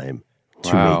perfect time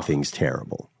to make things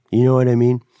terrible. You know what I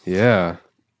mean? Yeah.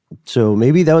 So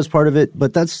maybe that was part of it,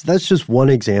 but that's just one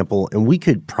example, and we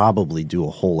could probably do a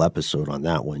whole episode on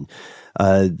that one.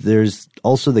 There's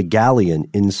also the Galleon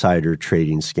insider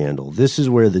trading scandal. This is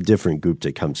where the different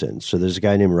Gupta comes in. So there's a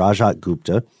guy named Rajat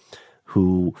Gupta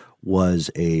who was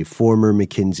a former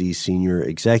McKinsey senior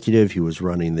executive. He was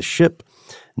running the ship,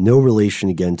 no relation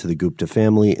again to the Gupta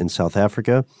family in South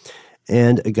Africa,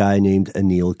 and a guy named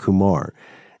Anil Kumar.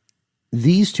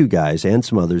 These two guys and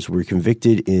some others were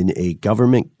convicted in a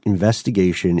government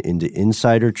investigation into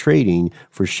insider trading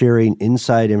for sharing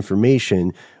inside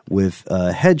information with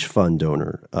a hedge fund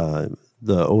owner,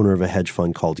 the owner of a hedge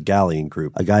fund called Galleon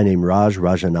Group, a guy named Raj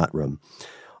Rajanatram.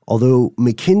 Although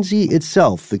McKinsey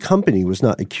itself, the company, was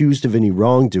not accused of any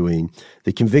wrongdoing,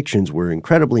 the convictions were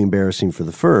incredibly embarrassing for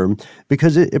the firm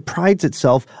because it prides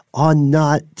itself on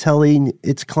not telling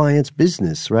its clients'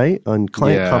 business, right? On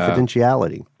client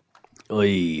confidentiality.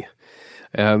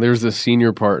 There's a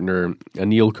senior partner,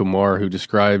 Anil Kumar, who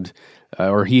described,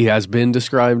 or he has been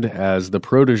described as the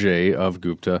protege of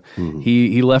Gupta. Mm-hmm.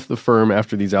 He left the firm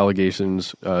after these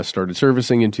allegations started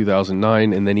surfacing in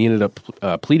 2009, and then he ended up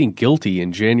pleading guilty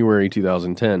in January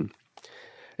 2010.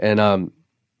 And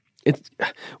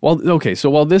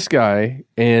while this guy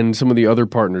and some of the other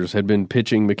partners had been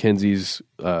pitching McKinsey's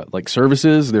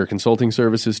services, their consulting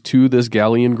services, to this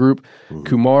Galleon Group,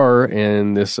 Kumar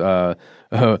and this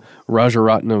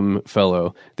Rajaratnam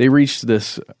fellow, they reached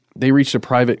a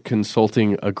private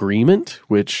consulting agreement,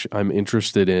 which I'm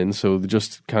interested in. So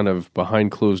just kind of behind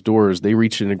closed doors, they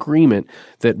reached an agreement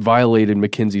that violated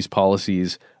McKinsey's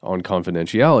policies on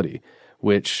confidentiality.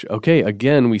 Which,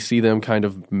 again, we see them kind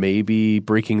of maybe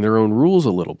breaking their own rules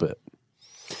a little bit.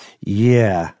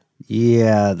 Yeah,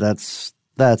 that's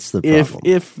the problem.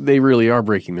 If they really are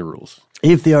breaking the rules.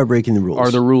 If they are breaking the rules. Are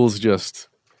the rules just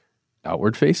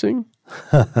outward facing?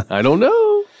 I don't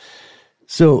know.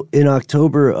 So in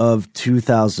October of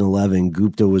 2011,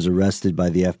 Gupta was arrested by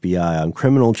the FBI on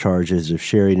criminal charges of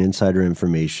sharing insider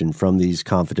information from these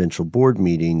confidential board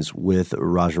meetings with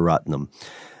Rajaratnam.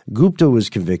 Gupta was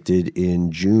convicted in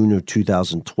June of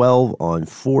 2012 on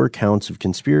 4 counts of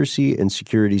conspiracy and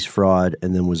securities fraud,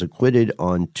 and then was acquitted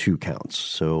on 2 counts.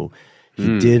 So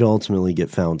he did ultimately get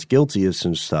found guilty of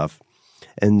some stuff.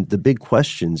 And the big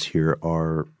questions here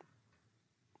are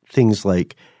things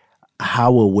like,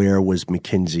 how aware was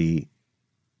McKinsey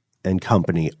and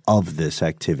company of this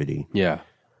activity? Yeah.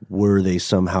 Were they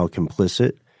somehow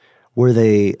complicit? Were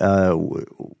they?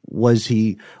 Was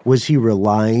he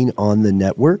relying on the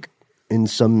network to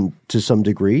some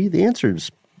degree? The answer is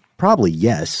probably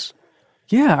yes.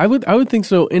 Yeah, I would think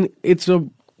so. And it's a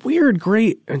weird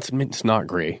gray. It's not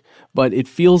gray, but it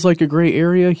feels like a gray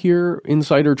area here.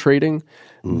 Insider trading.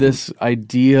 This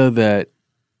idea that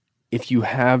if you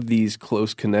have these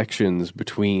close connections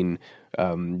between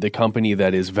the company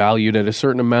that is valued at a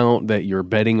certain amount that you're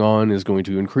betting on is going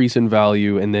to increase in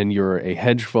value, and then you're a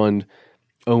hedge fund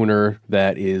owner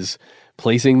that is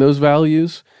placing those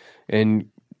values, and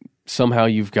somehow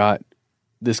you've got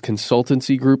this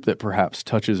consultancy group that perhaps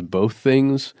touches both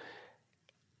things.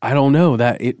 I don't know,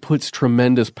 that it puts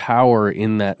tremendous power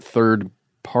in that third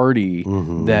party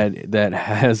that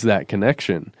has that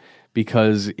connection,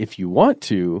 because if you want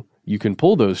to, you can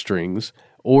pull those strings,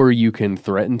 or you can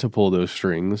threaten to pull those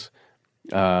strings.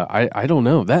 I don't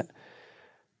know that.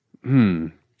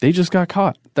 They just got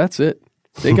caught. That's it.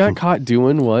 They got caught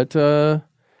doing what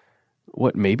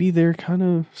maybe they're kind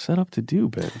of set up to do,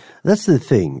 Ben. That's the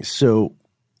thing. So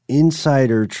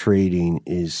insider trading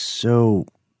is so,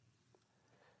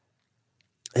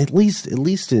 at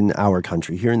least in our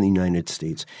country, here in the United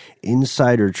States,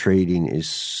 insider trading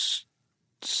is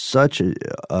such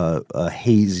a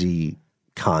hazy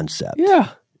concept. Yeah.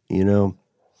 You know?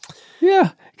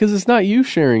 Yeah, because it's not you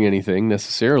sharing anything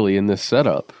necessarily in this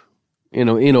setup. In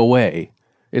a way,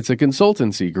 it's a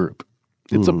consultancy group.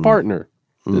 It's a partner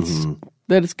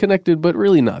that is connected, but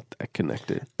really not that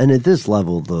connected. And at this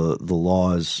level, the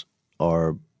laws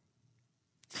are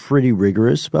pretty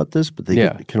rigorous about this, but they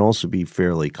can also be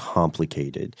fairly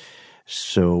complicated.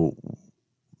 So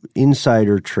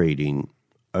insider trading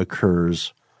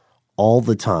occurs all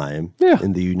the time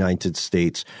in the United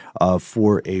States.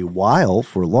 For a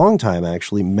long time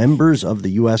actually, members of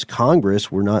the U.S.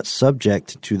 Congress were not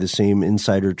subject to the same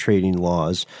insider trading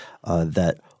laws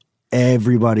that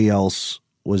everybody else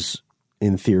was,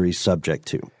 in theory, subject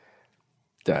to.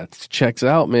 That checks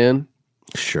out, man.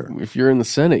 Sure. If you're in the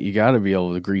Senate, you got to be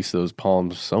able to grease those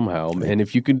palms somehow. And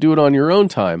if you can do it on your own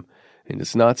time, and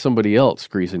it's not somebody else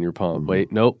greasing your palm.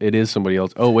 Wait, nope, it is somebody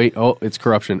else. Oh, wait, it's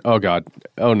corruption. Oh, God.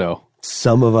 Oh, no.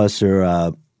 Some of us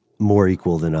are more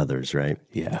equal than others, right?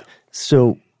 Yeah.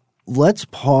 So let's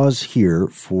pause here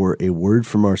for a word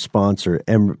from our sponsor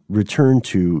and return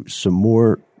to some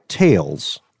more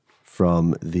tales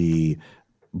from the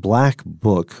Black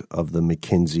Book of the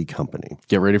McKinsey Company.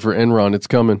 Get ready for Enron. It's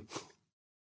coming.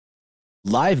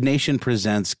 Live Nation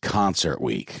presents Concert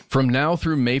Week. From now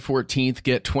through May 14th,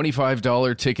 get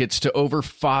 $25 tickets to over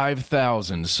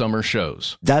 5,000 summer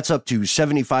shows. That's up to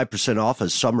 75% off a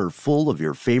summer full of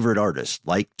your favorite artists,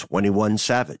 like 21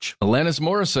 Savage, Alanis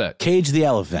Morissette, Cage the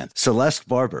Elephant, Celeste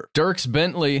Barber, Dierks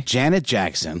Bentley, Janet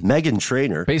Jackson, Meghan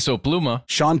Trainor, Peso Pluma,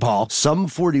 Sean Paul, Sum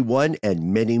 41,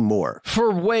 and many more.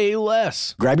 for way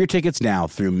less. Grab your tickets now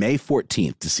through May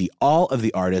 14th to see all of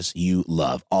the artists you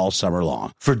love all summer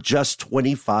long. For just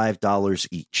 $25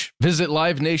 each. Visit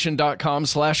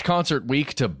livenation.com/Concert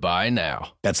Week to buy now.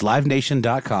 That's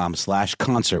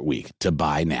livenation.com/Concert Week to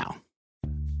buy now.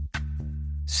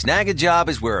 Snag a Job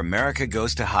is where America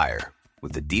goes to hire,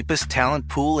 with the deepest talent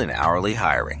pool in hourly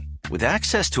hiring. With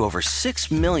access to over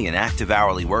 6 million active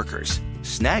hourly workers,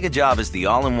 Snag a Job is the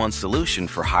all-in-one solution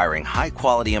for hiring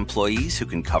high-quality employees who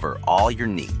can cover all your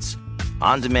needs.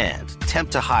 On demand,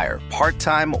 temp to hire,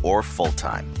 part-time or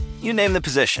full-time. You name the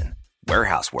position.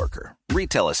 Warehouse worker,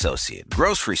 retail associate,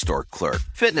 grocery store clerk,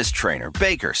 fitness trainer,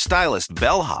 baker, stylist,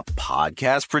 bellhop,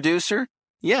 podcast producer.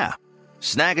 Yeah,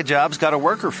 Snag a Job's got a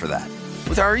worker for that.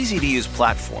 With our easy-to-use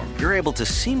platform, you're able to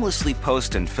seamlessly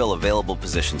post and fill available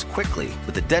positions quickly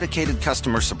with a dedicated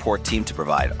customer support team to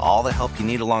provide all the help you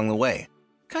need along the way.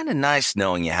 Kind of nice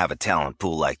knowing you have a talent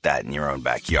pool like that in your own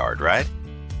backyard, right?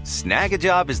 Snag a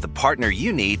Job is the partner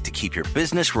you need to keep your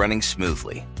business running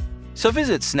smoothly. So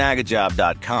visit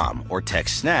snagajob.com or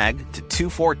text snag to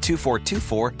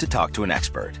 242424 to talk to an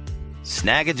expert.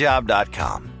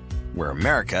 Snagajob.com, where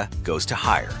America goes to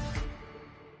hire.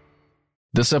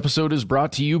 This episode is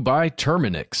brought to you by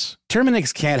Terminix.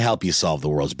 Terminix can't help you solve the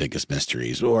world's biggest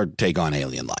mysteries or take on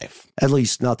alien life. At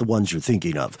least not the ones you're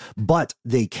thinking of. But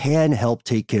they can help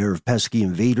take care of pesky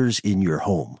invaders in your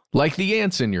home. Like the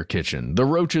ants in your kitchen, the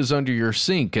roaches under your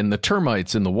sink, and the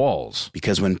termites in the walls.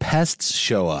 Because when pests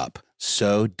show up,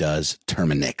 so does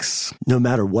Terminix. No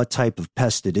matter what type of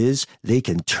pest it is, they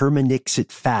can Terminix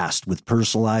it fast with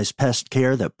personalized pest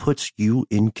care that puts you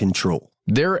in control.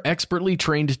 Their expertly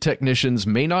trained technicians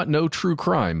may not know true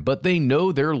crime, but they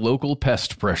know their local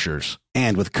pest pressures.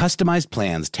 And with customized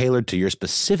plans tailored to your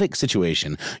specific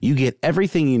situation, you get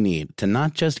everything you need to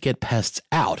not just get pests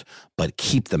out, but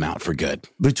keep them out for good.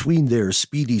 Between their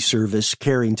speedy service,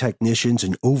 caring technicians,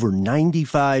 and over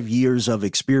 95 years of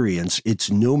experience, it's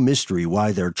no mystery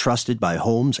why they're trusted by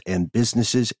homes and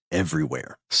businesses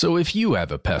everywhere. So if you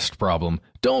have a pest problem,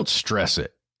 don't stress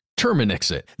it.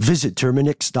 Terminix it. Visit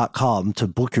Terminix.com to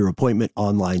book your appointment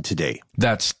online today.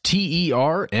 That's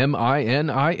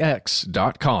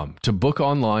TERMINIX.com to book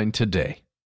online today.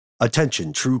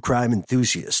 Attention, true crime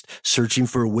enthusiast. Searching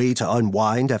for a way to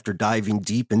unwind after diving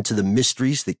deep into the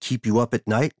mysteries that keep you up at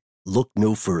night? Look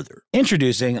no further.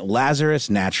 Introducing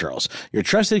Lazarus Naturals, your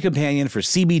trusted companion for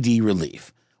CBD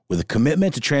relief. With a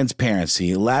commitment to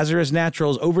transparency, Lazarus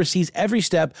Naturals oversees every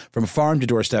step from farm to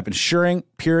doorstep, ensuring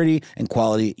purity and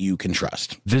quality you can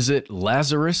trust. Visit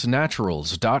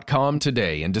LazarusNaturals.com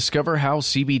today and discover how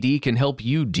CBD can help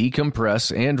you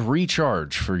decompress and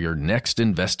recharge for your next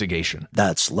investigation.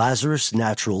 That's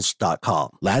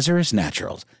LazarusNaturals.com. Lazarus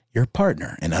Naturals, your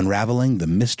partner in unraveling the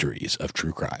mysteries of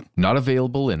true crime. Not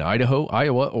available in Idaho,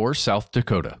 Iowa, or South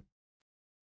Dakota.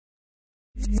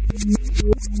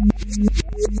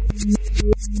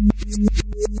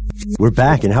 We're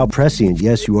back, and how prescient.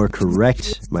 Yes, you are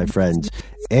correct, my friends.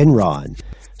 Enron.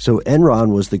 So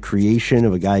Enron was the creation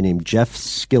of a guy named Jeff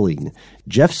Skilling.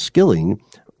 Jeff Skilling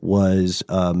was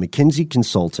a McKinsey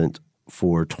consultant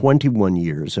for 21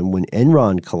 years, and when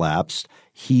Enron collapsed,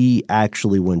 he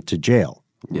actually went to jail.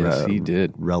 Yes, he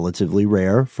did. Relatively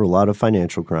rare for a lot of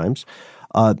financial crimes.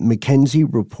 McKinsey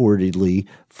reportedly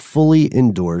fully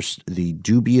endorsed the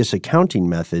dubious accounting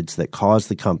methods that caused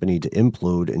the company to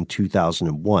implode in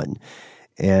 2001.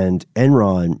 And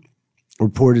Enron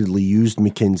reportedly used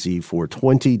McKinsey for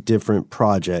 20 different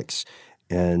projects,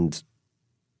 and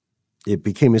it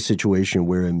became a situation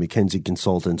where McKinsey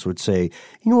consultants would say,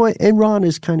 you know what, Enron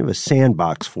is kind of a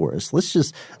sandbox for us.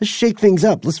 Let's shake things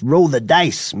up. Let's roll the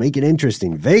dice, make it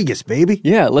interesting. Vegas, baby.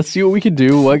 Yeah, let's see what we can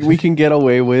do, what we can get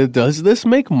away with. Does this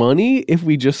make money if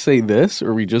we just say this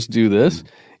or we just do this?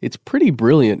 It's pretty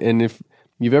brilliant. And if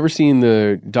you've ever seen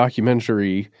the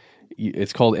documentary,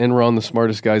 it's called Enron, the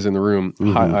Smartest Guys in the Room.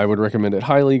 Mm-hmm. I would recommend it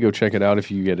highly. Go check it out if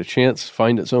you get a chance.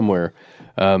 Find it somewhere.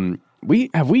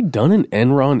 Have we done an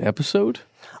Enron episode?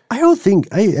 I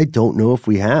don't know if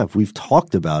we have. We've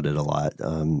talked about it a lot.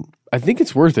 I think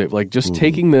it's worth it. Like just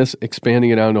taking this, expanding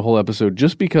it out into a whole episode,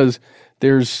 just because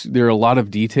there are a lot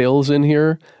of details in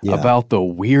here about the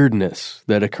weirdness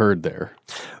that occurred there.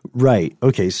 Right.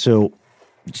 Okay. So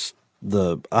just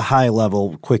a high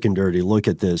level, quick and dirty look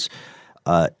at this.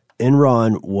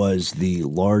 Enron was the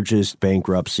largest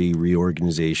bankruptcy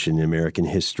reorganization in American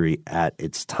history at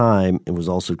its time. It was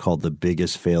also called the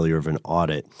biggest failure of an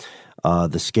audit.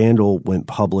 The scandal went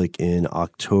public in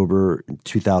October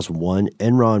 2001.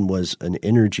 Enron was an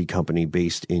energy company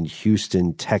based in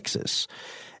Houston, Texas,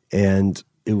 and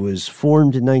it was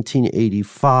formed in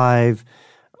 1985.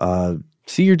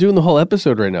 See, you're doing the whole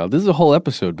episode right now. This is a whole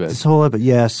episode, Ben.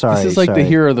 Yeah, sorry. This is like the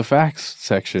Here Are the Facts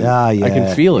section. Yeah, I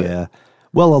can feel it. Yeah.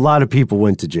 Well, a lot of people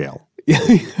went to jail.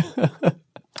 It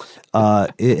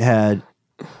had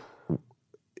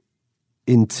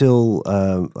until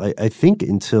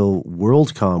until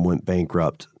WorldCom went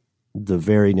bankrupt the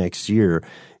very next year.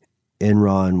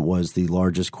 Enron was the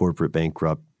largest corporate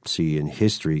bankruptcy in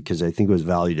history because I think it was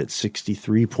valued at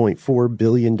 $63.4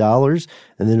 billion, and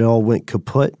then it all went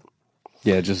kaput.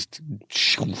 Yeah, just.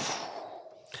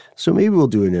 So maybe we'll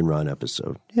do an Enron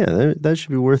episode. Yeah, that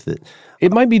should be worth it.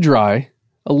 It might be dry.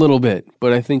 A little bit,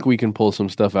 but I think we can pull some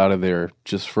stuff out of there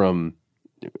just from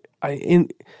the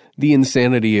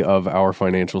insanity of our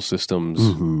financial systems,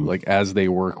 like as they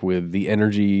work with the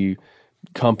energy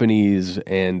companies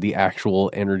and the actual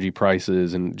energy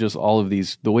prices and just all of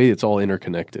these, the way it's all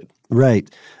interconnected. Right.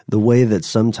 The way that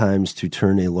sometimes to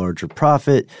turn a larger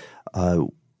profit,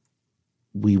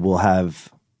 we will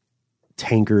have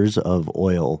tankers of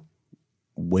oil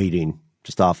waiting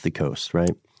just off the coast,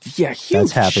 right? Yeah, huge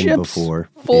That's happened ships before.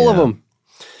 Full of them.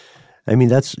 I mean,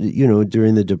 that's,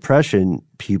 during the Depression,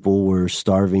 people were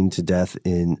starving to death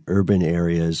in urban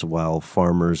areas while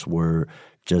farmers were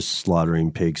just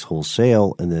slaughtering pigs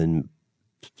wholesale and then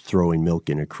throwing milk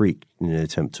in a creek in an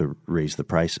attempt to raise the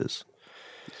prices.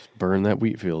 Burn that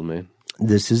wheat field, man.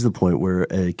 This is the point where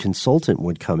a consultant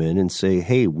would come in and say,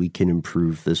 hey, we can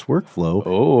improve this workflow.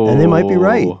 Oh. And they might be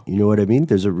right. You know what I mean?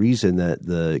 There's a reason that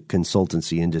the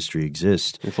consultancy industry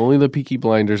exists. If only the Peaky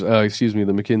Blinders, the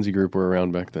McKinsey Group were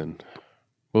around back then.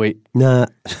 Wait. Nah.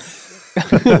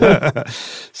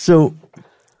 So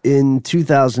in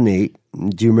 2008,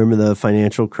 do you remember the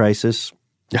financial crisis?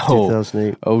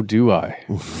 2008? Oh, do I?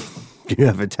 You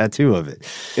have a tattoo of it.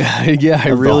 Yeah, I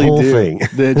really whole do. Thing.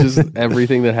 Just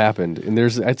everything that happened. And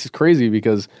it's crazy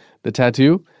because the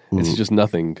tattoo, it's just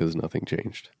nothing because nothing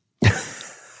changed.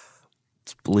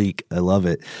 It's bleak. I love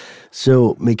it.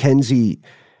 So McKinsey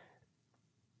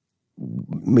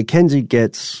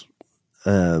gets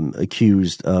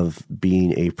accused of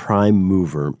being a prime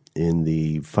mover in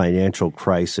the financial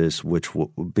crisis,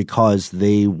 because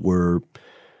they were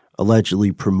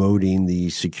allegedly promoting the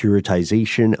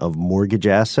securitization of mortgage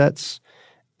assets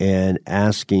and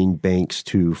asking banks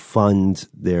to fund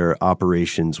their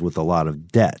operations with a lot of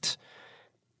debt.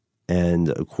 And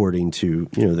according to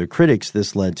their critics,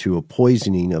 this led to a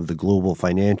poisoning of the global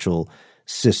financial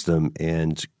system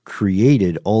and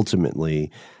created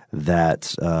ultimately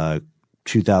that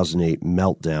 2008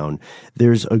 meltdown.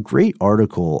 There's a great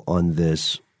article on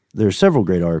this. There are several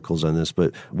great articles on this,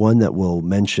 but one that will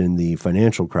mention the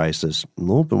financial crisis in a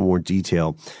little bit more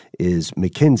detail is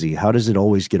McKinsey. How Does It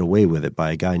Always Get Away With It?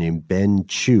 By a guy named Ben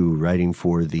Chu, writing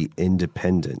for The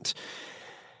Independent.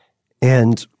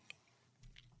 And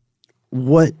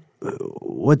what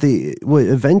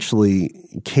eventually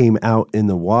came out in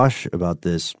the wash about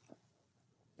this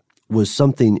was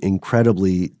something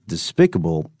incredibly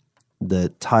despicable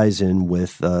that ties in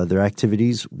with their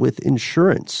activities with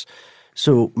insurance.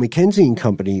 So McKinsey &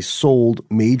 Company sold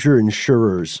major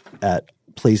insurers at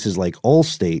places like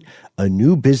Allstate a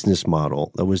new business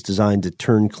model that was designed to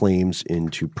turn claims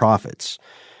into profits.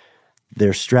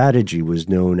 Their strategy was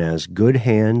known as good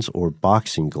hands or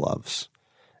boxing gloves.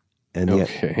 And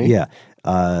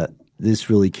this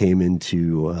really came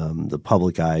into the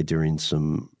public eye during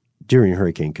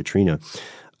Hurricane Katrina.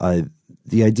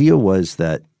 The idea was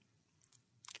that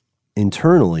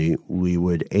internally, we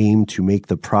would aim to make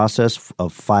the process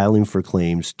of filing for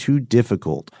claims too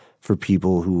difficult for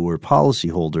people who were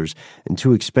policyholders and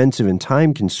too expensive and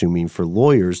time-consuming for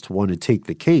lawyers to want to take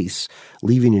the case,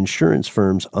 leaving insurance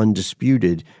firms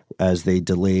undisputed as they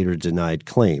delayed or denied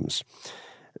claims.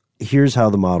 Here's how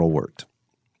the model worked.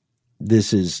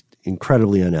 This is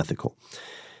incredibly unethical.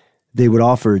 They would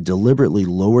offer a deliberately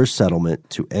lower settlement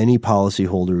to any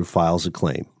policyholder who files a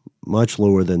claim, much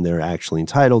lower than they're actually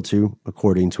entitled to,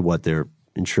 according to what their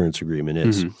insurance agreement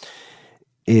is. Mm-hmm.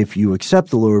 If you accept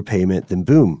the lower payment, then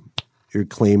boom, your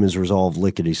claim is resolved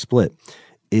lickety-split.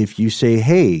 If you say,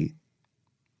 hey,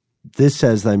 this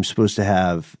says that I'm supposed to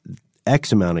have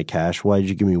X amount of cash, why did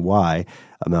you give me Y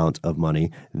amount of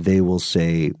money? They will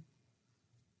say,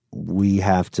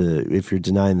 if you're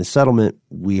denying the settlement,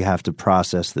 we have to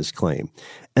process this claim.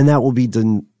 And that will be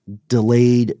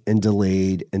delayed and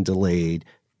delayed and delayed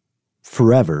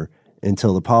forever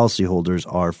until the policyholders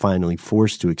are finally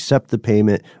forced to accept the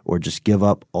payment or just give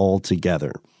up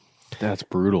altogether. That's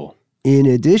brutal. In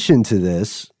addition to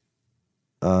this,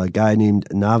 a guy named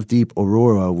Navdeep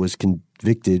Arora was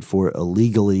convicted for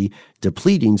illegally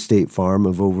depleting State Farm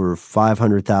of over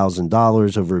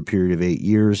 $500,000 over a period of 8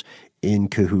 years in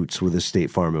cahoots with a State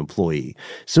Farm employee.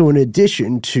 So in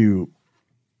addition to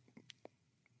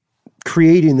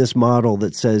creating this model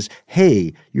that says,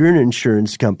 hey, you're an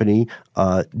insurance company,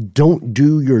 don't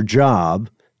do your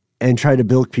job and try to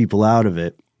bilk people out of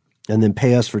it and then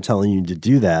pay us for telling you to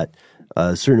do that,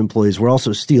 certain employees were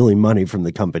also stealing money from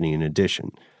the company in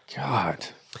addition. God.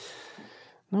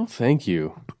 No, thank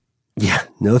you. Yeah,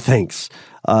 no thanks.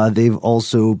 They've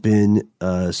also been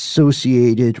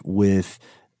associated with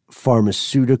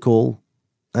pharmaceutical,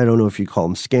 I don't know if you call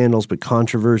them scandals, but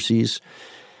controversies.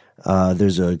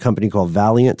 There's a company called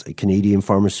Valeant, a Canadian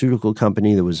pharmaceutical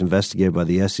company that was investigated by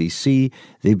the SEC.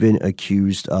 They've been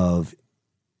accused of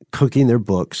cooking their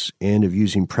books and of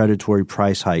using predatory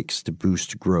price hikes to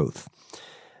boost growth.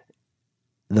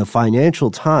 The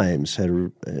Financial Times had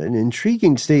an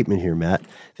intriguing statement here, Matt.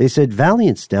 They said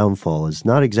Valeant's downfall is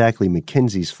not exactly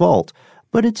McKinsey's fault,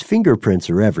 but its fingerprints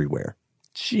are everywhere.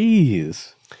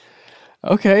 Jeez.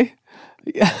 Okay.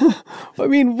 I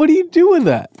mean, what do you do with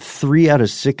that? 3 out of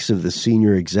 6 of the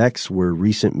senior execs were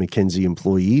recent McKinsey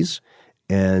employees,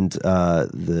 and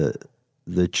the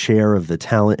the chair of the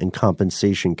Talent and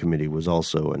Compensation Committee was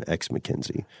also an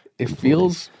ex-McKinsey. It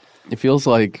feels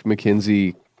like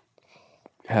McKinsey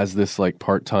has this like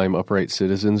part-time Upright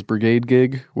Citizens Brigade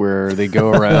gig where they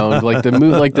go around like the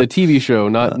TV show,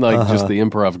 not like just the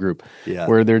improv group,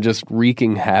 where they're just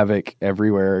wreaking havoc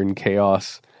everywhere and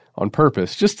chaos on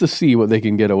purpose just to see what they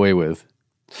can get away with.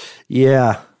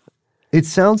 Yeah, it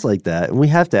sounds like that. And we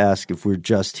have to ask if we're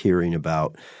just hearing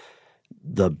about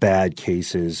the bad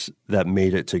cases that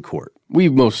made it to court. We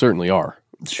most certainly are.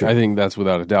 Sure. I think that's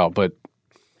without a doubt, but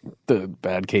the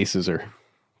bad cases are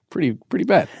pretty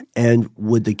bad. And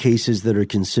would the cases that are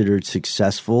considered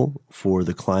successful for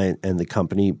the client and the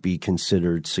company be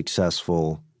considered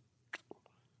successful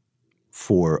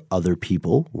for other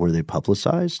people? Were they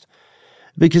publicized?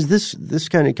 Because this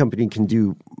kind of company can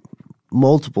do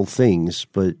multiple things,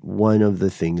 but one of the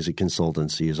things a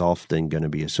consultancy is often going to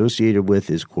be associated with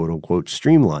is quote-unquote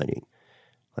streamlining.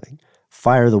 Like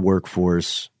fire the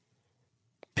workforce,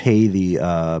 pay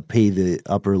the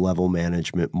upper level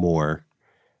management more,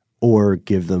 or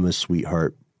give them a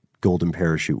sweetheart golden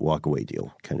parachute walk away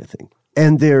deal kind of thing.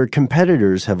 And their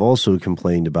competitors have also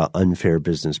complained about unfair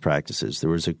business practices. There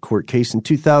was a court case in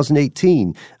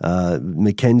 2018.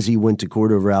 McKinsey went to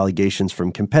court over allegations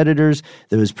from competitors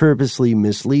that was purposely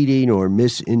misleading or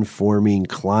misinforming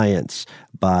clients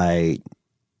by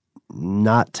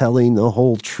not telling the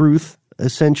whole truth,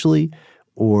 essentially,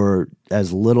 or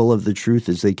as little of the truth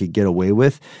as they could get away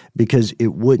with, because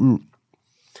it wouldn't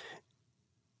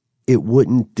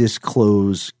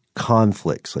disclose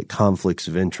conflicts, like conflicts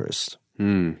of interest.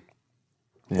 Yeah,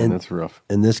 and that's rough.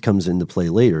 And this comes into play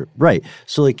later. Right.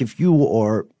 So like if you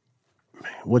are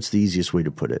 – what's the easiest way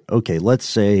to put it? Okay, let's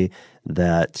say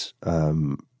that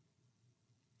I'm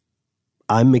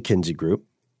McKinsey Group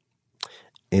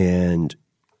and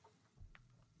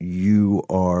you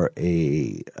are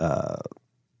a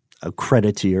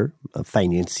creditor, a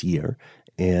financier,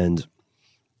 and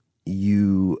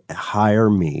you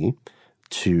hire me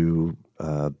to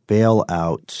bail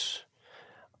out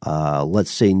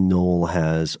let's say Knoll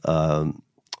has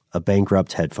a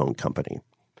bankrupt headphone company.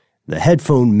 The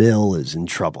headphone mill is in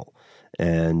trouble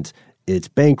and it's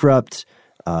bankrupt.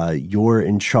 You're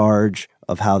in charge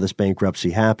of how this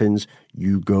bankruptcy happens.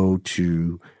 You go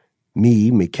to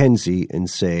me, McKinsey, and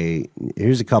say,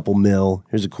 here's a couple mil,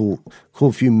 here's a cool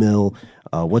few mil.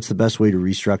 What's the best way to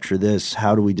restructure this?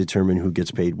 How do we determine who gets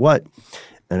paid what?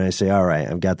 And I say, all right,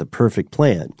 I've got the perfect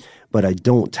plan. But I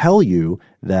don't tell you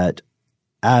that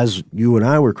as you and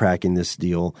I were cracking this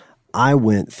deal, I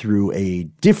went through a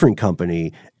different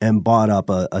company and bought up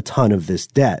a ton of this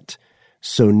debt.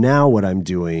 So now what I'm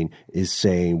doing is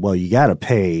saying, well, you got to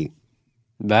pay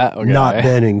that not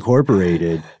been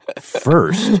incorporated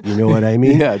first. You know what I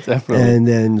mean? Yeah, definitely. And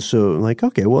then so like,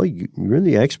 okay, well, you're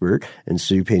the expert. And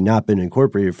so you pay not been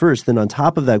incorporated first. Then on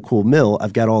top of that cool mill,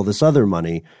 I've got all this other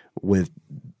money with,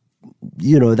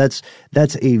 you know, that's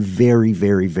a very,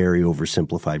 very, very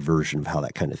oversimplified version of how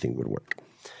that kind of thing would work.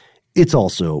 It's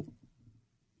also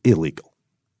illegal.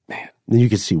 Man. And you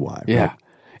can see why. Yeah. Right?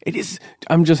 It is.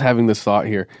 I'm just having this thought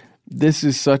here. This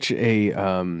is such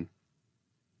a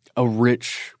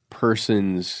rich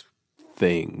person's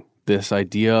thing. This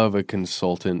idea of a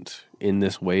consultant in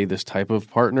this way, this type of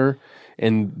partner,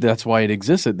 and that's why it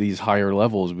exists at these higher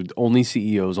levels with only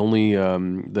CEOs, only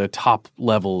the top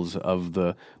levels of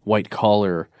the white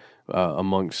collar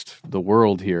amongst the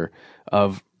world here,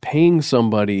 of paying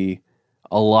somebody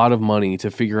a lot of money to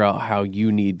figure out how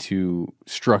you need to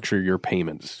structure your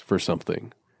payments for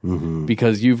something. Mm-hmm.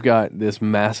 Because you've got this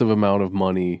massive amount of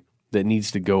money that needs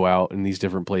to go out in these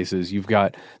different places. You've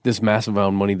got this massive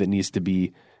amount of money that needs to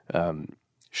be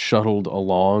shuttled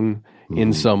along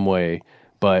in some way.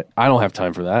 But I don't have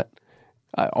time for that.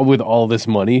 With all this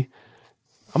money,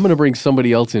 I'm going to bring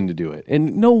somebody else in to do it.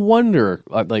 And no wonder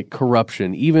like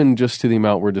corruption, even just to the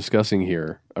amount we're discussing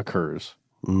here, occurs.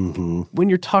 Mm-hmm. When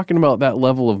you're talking about that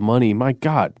level of money, my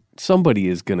God, somebody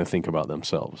is going to think about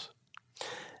themselves.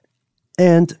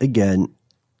 And again,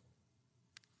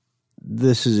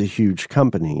 this is a huge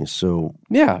company. So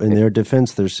yeah, in their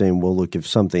defense, they're saying, well, look, if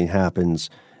something happens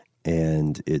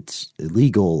and it's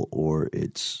illegal or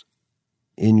it's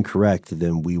incorrect,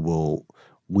 then we will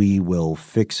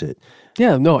fix it.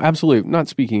 Yeah, no, absolutely. Not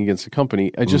speaking against the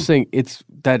company. I'm just saying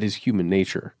that is human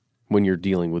nature when you're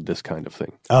dealing with this kind of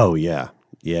thing. Oh, yeah.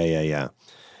 Yeah.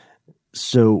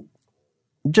 So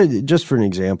just for an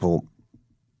example,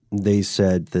 they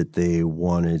said that they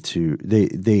wanted to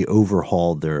they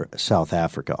overhauled their South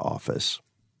Africa office,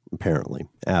 apparently,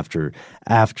 after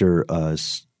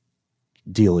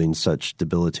dealing such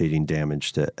debilitating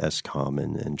damage to Eskom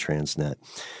and Transnet.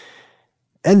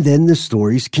 And then the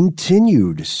stories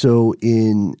continued. So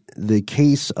in the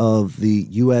case of the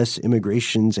U.S.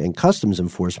 Immigrations and Customs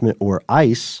Enforcement, or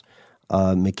ICE,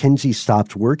 McKinsey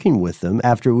stopped working with them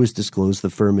after it was disclosed the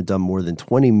firm had done more than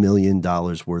 $20 million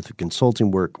worth of consulting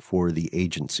work for the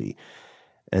agency.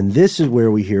 And this is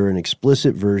where we hear an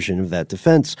explicit version of that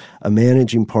defense. A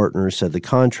managing partner said the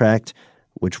contract,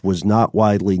 which was not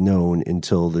widely known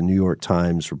until the New York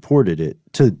Times reported it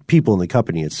to people in the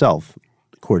company itself,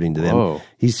 according to them. Whoa.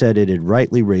 He said it had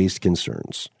rightly raised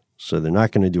concerns, so they're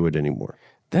not going to do it anymore.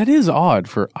 That is odd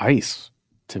for ICE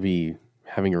to be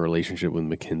having a relationship with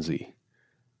McKinsey.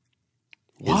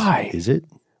 Why? Is it?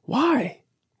 Why?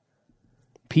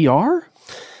 PR?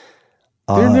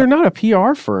 They're not a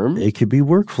PR firm. It could be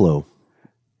workflow.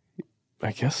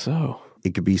 I guess so.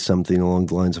 It could be something along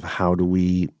the lines of how do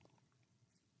we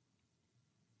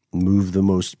move the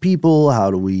most people?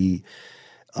 How do we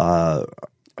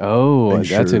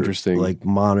that's interesting. Like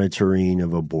monitoring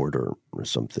of a border or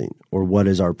something. Or what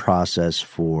is our process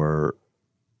for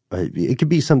it could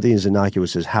be something as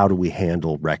innocuous as how do we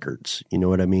handle records? You know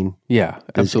what I mean? Yeah,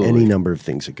 There's absolutely. any number of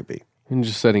things it could be. And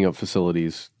just setting up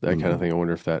facilities, that kind of thing. I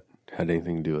wonder if that had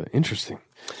anything to do with it. Interesting.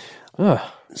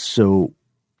 So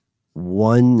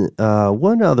one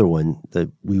other one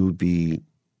that we would be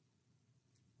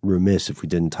remiss if we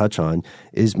didn't touch on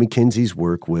is McKinsey's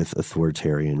work with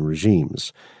authoritarian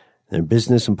regimes. Their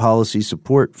business and policy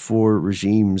support for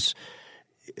regimes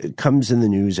comes in the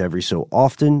news every so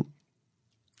often.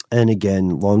 And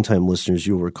again, longtime listeners,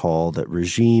 you'll recall that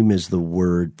regime is the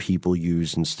word people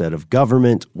use instead of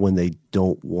government when they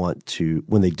don't want you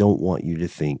to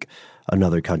think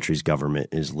another country's government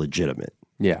is legitimate.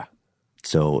 Yeah.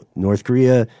 So North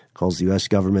Korea calls the U.S.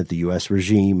 government the U.S.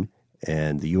 regime,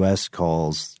 and the U.S.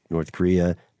 calls North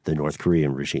Korea the North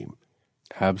Korean regime.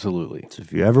 Absolutely. So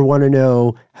if you ever want to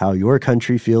know how your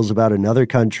country feels about another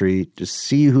country, just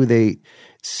see who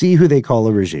they call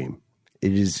a regime.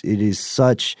 It is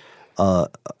such a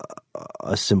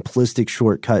simplistic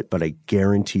shortcut, but I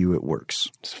guarantee you it works.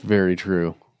 It's very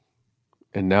true.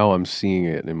 And now I'm seeing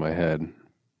it in my head.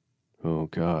 Oh,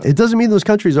 God. It doesn't mean those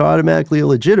countries are automatically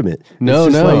illegitimate. No,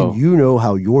 it's just no. like you know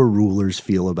how your rulers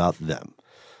feel about them.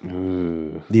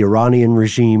 The Iranian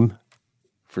regime.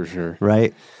 For sure.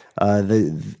 Right?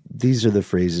 These are the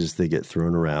phrases that get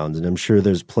thrown around, and I'm sure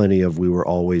there's plenty of we were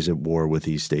always at war with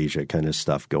East Asia kind of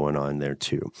stuff going on there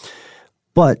too.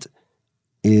 But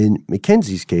in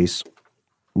McKinsey's case,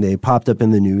 they popped up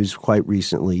in the news quite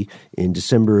recently in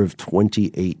December of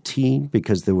 2018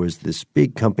 because there was this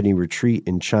big company retreat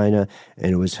in China,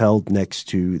 and it was held next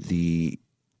to the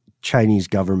Chinese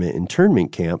government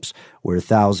internment camps where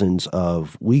thousands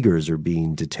of Uyghurs are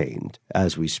being detained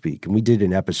as we speak. And we did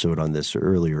an episode on this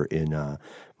earlier in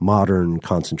modern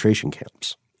concentration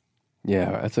camps.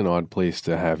 Yeah, that's an odd place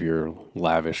to have your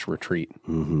lavish retreat.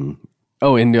 Mm-hmm.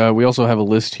 Oh, and we also have a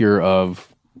list here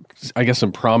of, I guess,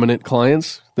 some prominent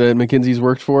clients that McKinsey's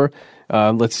worked for.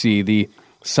 Let's see, the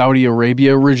Saudi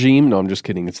Arabia regime. No, I'm just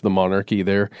kidding. It's the monarchy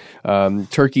there.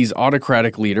 Turkey's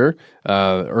autocratic leader,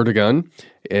 Erdogan.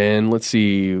 And let's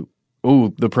see,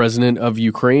 the president of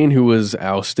Ukraine who was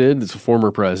ousted. It's a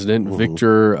former president,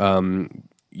 Viktor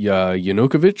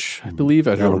Yanukovych, I believe.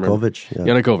 I don't remember.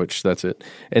 Yanukovych, that's it.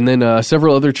 And then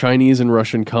several other Chinese and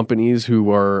Russian companies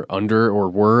who are under or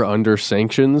were under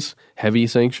sanctions, heavy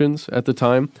sanctions at the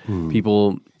time.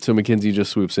 So McKinsey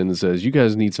just swoops in and says, you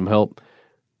guys need some help.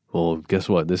 Well, guess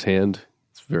what? This hand,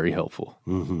 it's very helpful.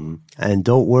 Mm-hmm. And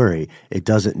don't worry, it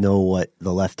doesn't know what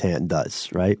the left hand does,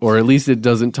 right? Or at least it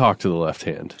doesn't talk to the left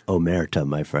hand. Omerta,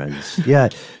 my friends. Yeah,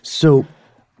 so...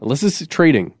 Unless it's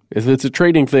trading. If it's a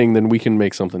trading thing, then we can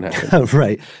make something happen.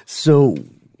 Right. So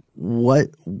what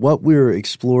we're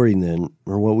exploring then,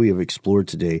 or what we have explored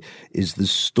today, is the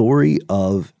story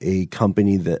of a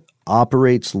company that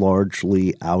operates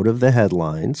largely out of the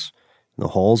headlines, the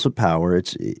halls of power.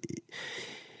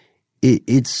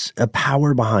 It's a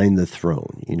power behind the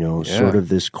throne, sort of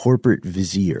this corporate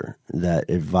vizier that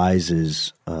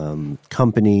advises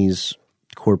companies,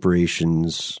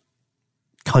 corporations,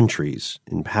 countries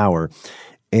in power.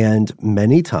 And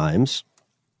many times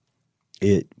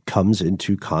it comes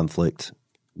into conflict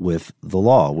with the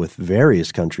law, with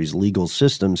various countries' legal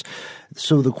systems.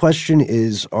 So the question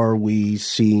is, are we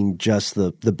seeing just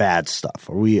the bad stuff?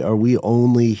 Are we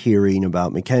only hearing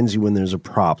about McKinsey when there's a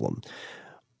problem?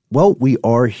 Well, we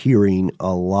are hearing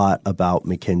a lot about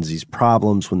McKinsey's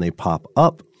problems when they pop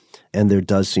up, and there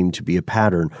does seem to be a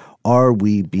pattern. Are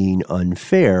we being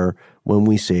unfair when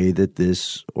we say that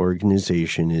this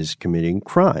organization is committing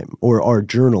crime? Or are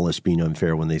journalists being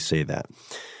unfair when they say that?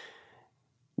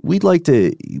 we'd like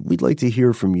to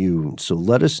hear from you. So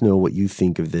let us know what you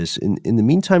think of this. In the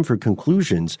meantime, for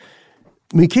conclusions,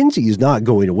 McKinsey is not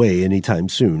going away anytime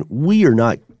soon. We are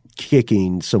not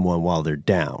kicking someone while they're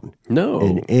down. No.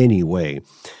 In any way.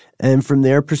 And from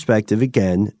their perspective,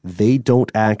 again, they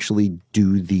don't actually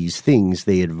do these things.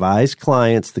 They advise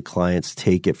clients. The clients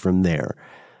take it from there.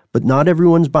 But not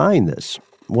everyone's buying this.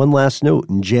 One last note.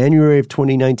 In January of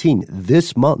 2019,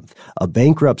 this month, a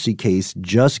bankruptcy case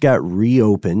just got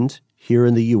reopened here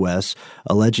in the U.S.,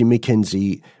 alleging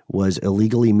McKinsey was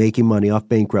illegally making money off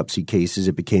bankruptcy cases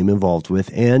it became involved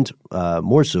with, and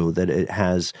more so that it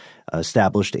has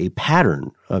established a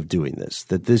pattern of doing this,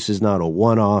 that this is not a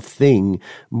one-off thing,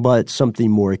 but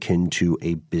something more akin to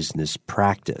a business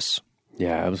practice.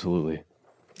 Yeah, absolutely.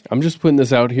 I'm just putting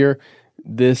this out here.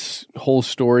 This whole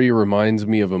story reminds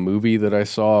me of a movie that I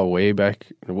saw way back,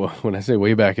 well, when I say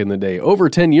way back in the day, over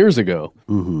 10 years ago,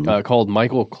 called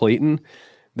Michael Clayton.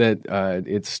 That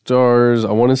it stars,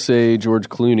 I want to say, George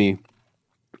Clooney,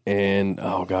 and,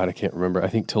 oh God, I can't remember. I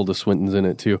think Tilda Swinton's in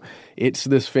it too. It's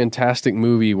this fantastic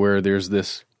movie where there's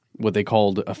this, what they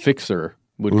called a fixer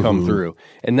would come through.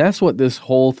 And that's what this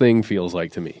whole thing feels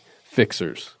like to me.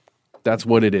 Fixers. That's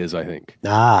what it is, I think.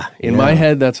 In my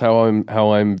head, that's how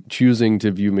I'm choosing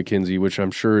to view McKinsey, which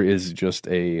I'm sure is just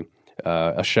a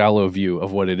shallow view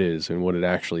of what it is and what it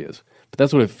actually is. But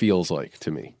that's what it feels like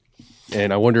to me.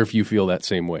 And I wonder if you feel that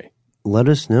same way. Let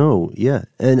us know, yeah.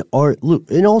 And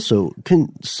also,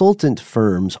 consultant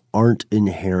firms aren't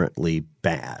inherently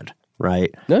bad,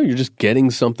 right? No, you're just getting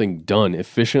something done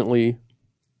efficiently.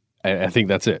 I think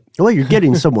that's it. Well, you're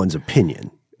getting someone's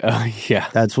opinion. Yeah.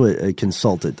 That's what a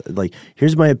consultant, like,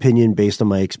 here's my opinion based on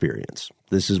my experience.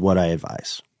 This is what I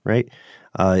advise, right?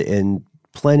 And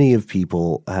plenty of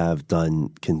people have done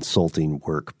consulting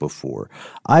work before.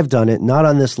 I've done it, not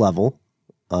on this level.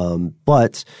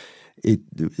 But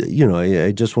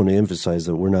I just want to emphasize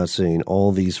that we're not saying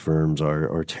all these firms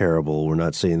are terrible. We're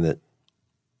not saying that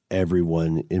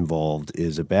everyone involved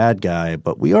is a bad guy,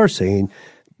 but we are saying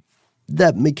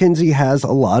that McKinsey has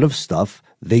a lot of stuff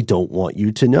they don't want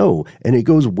you to know. And it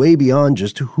goes way beyond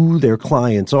just who their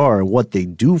clients are and what they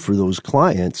do for those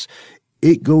clients.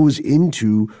 It goes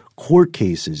into court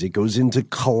cases. It goes into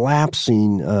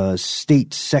collapsing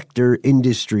state sector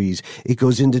industries. It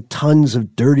goes into tons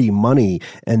of dirty money.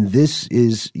 And this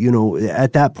is,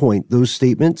 at that point, those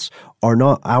statements are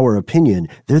not our opinion.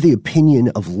 They're the opinion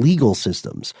of legal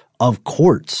systems, of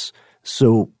courts.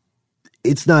 So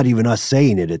it's not even us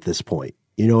saying it at this point.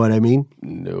 You know what I mean?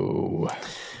 No.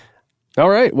 All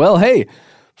right. Well, hey,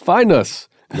 find us.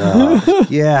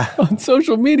 Yeah. On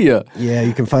social media. Yeah,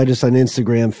 you can find us on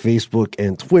Instagram, Facebook,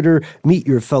 and Twitter. Meet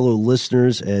your fellow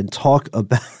listeners and talk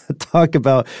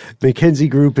about McKinsey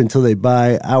Group until they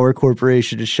buy our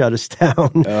corporation to shut us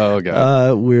down. Oh,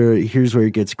 God. Here's where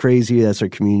it gets crazy. That's our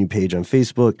community page on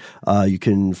Facebook. You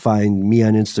can find me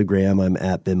on Instagram. I'm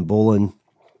at Ben Bolin.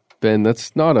 Ben,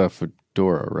 that's not a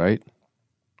fedora, right?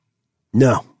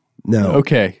 No.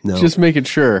 Okay. No. Just making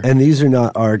sure. And these are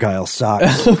not Argyle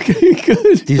socks. Okay,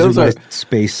 good. These are my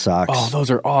space socks. Oh,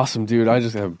 those are awesome, dude. I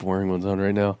just have boring ones on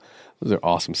right now. Those are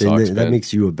awesome socks, that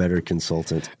makes you a better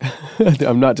consultant.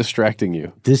 I'm not distracting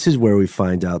you. This is where we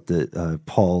find out that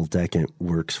Paul Decant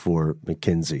works for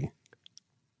McKinsey.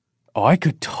 Oh, I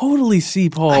could totally see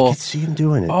Paul. I could see him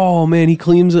doing it. Oh, man, he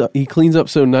cleans up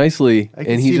so nicely.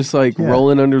 And he's just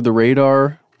rolling under the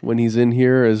radar when he's in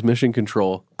here as mission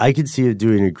control. I could see it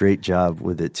doing a great job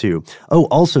with it too. Oh,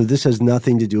 also, this has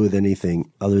nothing to do with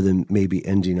anything other than maybe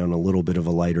ending on a little bit of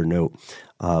a lighter note.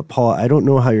 Paul, I don't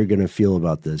know how you're going to feel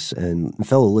about this. And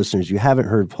fellow listeners, you haven't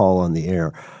heard Paul on the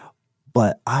air,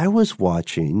 but I was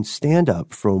watching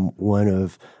stand-up from one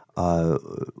of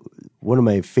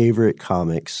my favorite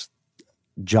comics,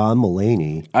 John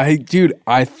Mulaney.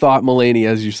 I thought Mulaney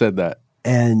as you said that.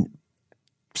 And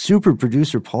super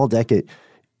producer Paul Decant,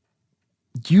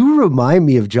 you remind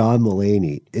me of John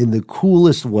Mulaney in the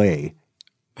coolest way.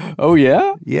 Oh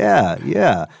yeah?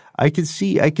 Yeah. I could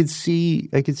see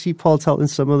Paul telling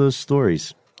some of those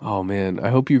stories. Oh man,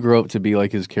 I hope you grow up to be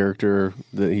like his character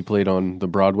that he played on the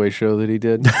Broadway show that he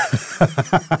did.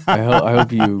 I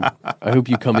hope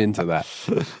you come into that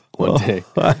one day.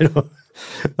 I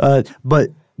don't. But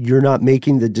you're not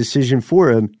making the decision for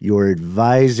him. You're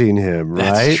advising him,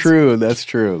 right? That's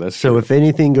true. So if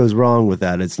anything goes wrong with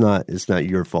that, it's not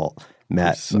your fault,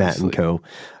 Matt and Co.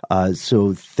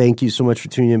 So thank you so much for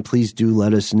tuning in. Please do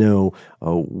let us know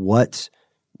what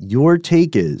your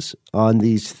take is on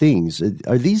these things.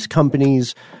 Are these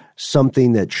companies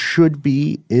something that should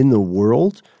be in the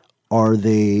world? Are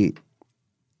they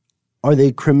Are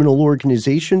they criminal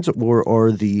organizations, or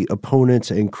are the opponents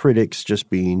and critics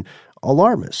just being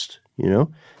alarmist?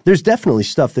 There's definitely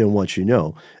stuff they don't want you to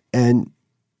know. And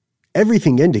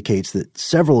everything indicates that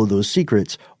several of those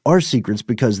secrets are secrets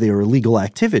because they are illegal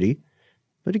activity.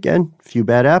 But again, a few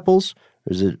bad apples,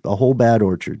 there's a whole bad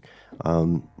orchard. I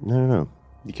don't know.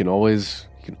 You can always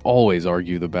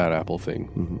argue the bad apple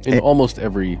thing in almost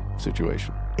every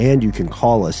situation. And you can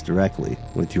call us directly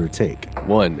with your take.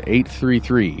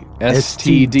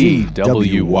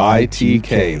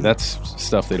 1-833-STDWYTK. That's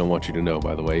stuff they don't want you to know,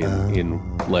 by the way,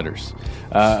 in letters.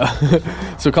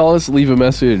 So call us, leave a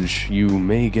message. You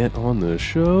may get on the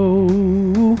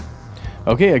show.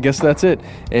 Okay, I guess that's it.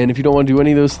 And if you don't want to do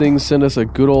any of those things, send us a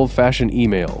good old-fashioned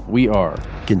email. We are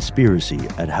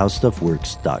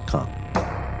conspiracy@howstuffworks.com.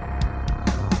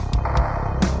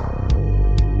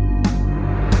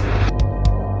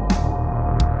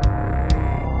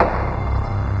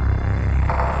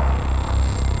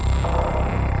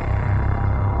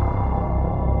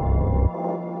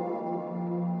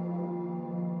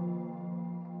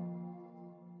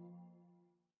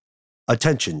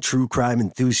 Attention, true crime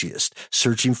enthusiast,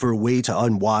 searching for a way to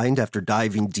unwind after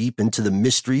diving deep into the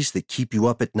mysteries that keep you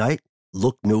up at night?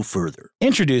 Look no further.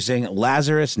 Introducing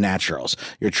Lazarus Naturals,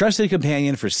 your trusted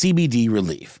companion for CBD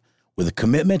relief. With a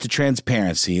commitment to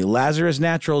transparency, Lazarus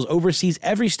Naturals oversees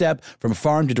every step from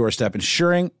farm to doorstep,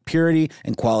 ensuring purity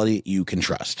and quality you can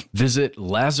trust. Visit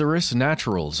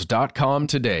LazarusNaturals.com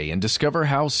today and discover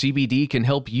how CBD can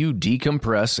help you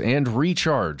decompress and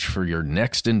recharge for your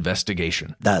next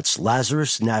investigation. That's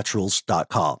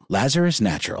LazarusNaturals.com. Lazarus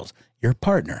Naturals, your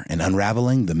partner in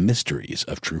unraveling the mysteries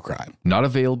of true crime. Not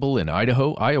available in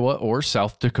Idaho, Iowa, or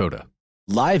South Dakota.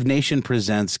 Live Nation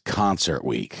presents Concert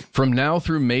Week. From now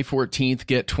through May 14th,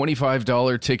 get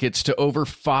 $25 tickets to over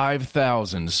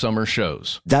 5,000 summer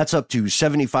shows. That's up to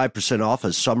 75% off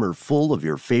a summer full of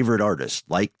your favorite artists,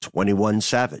 like 21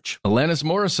 Savage, Alanis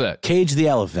Morissette, Cage the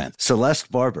Elephant,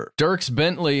 Celeste Barber, Dierks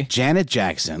Bentley, Janet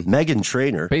Jackson, Meghan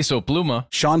Trainor, Peso Pluma,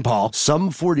 Sean Paul,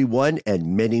 Sum 41,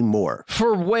 and many more.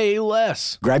 For way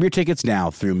less. Grab your tickets now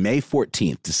through May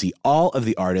 14th to see all of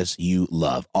the artists you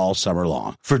love all summer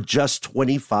long. For just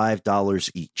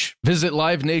 $25 each. Visit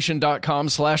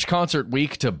livenation.com/Concert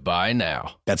Week to buy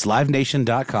now. That's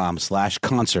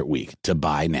livenation.com/Concert Week to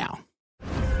buy now.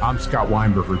 I'm Scott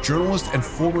Weinberger, journalist and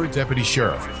former deputy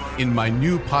sheriff. In my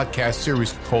new podcast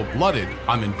series, Cold Blooded,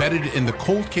 I'm embedded in the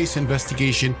cold case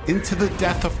investigation into the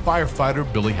death of firefighter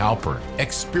Billy Halpern.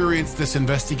 Experience this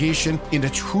investigation in a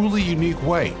truly unique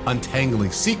way,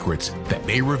 untangling secrets that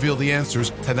may reveal the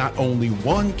answers to not only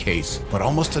one case, but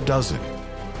almost a dozen.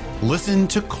 Listen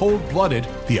to Cold Blooded,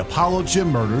 The Apollo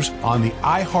Gym Murders on the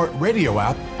iHeartRadio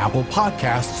app, Apple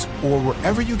Podcasts, or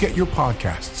wherever you get your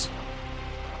podcasts.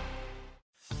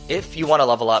 If you want to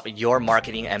level up your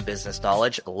marketing and business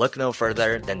knowledge, look no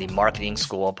further than the Marketing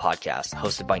School podcast,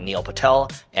 hosted by Neil Patel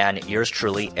and yours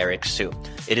truly, Eric Su.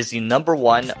 It is the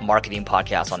 #1 marketing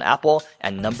podcast on Apple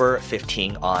and number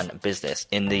 15 on business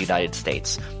in the United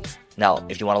States. Now,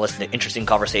 if you want to listen to interesting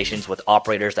conversations with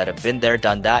operators that have been there,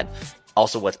 done that,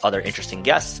 also with other interesting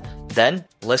guests, then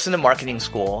listen to Marketing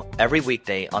School every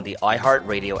weekday on the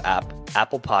iHeartRadio app,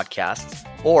 Apple Podcasts,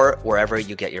 or wherever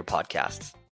you get your podcasts.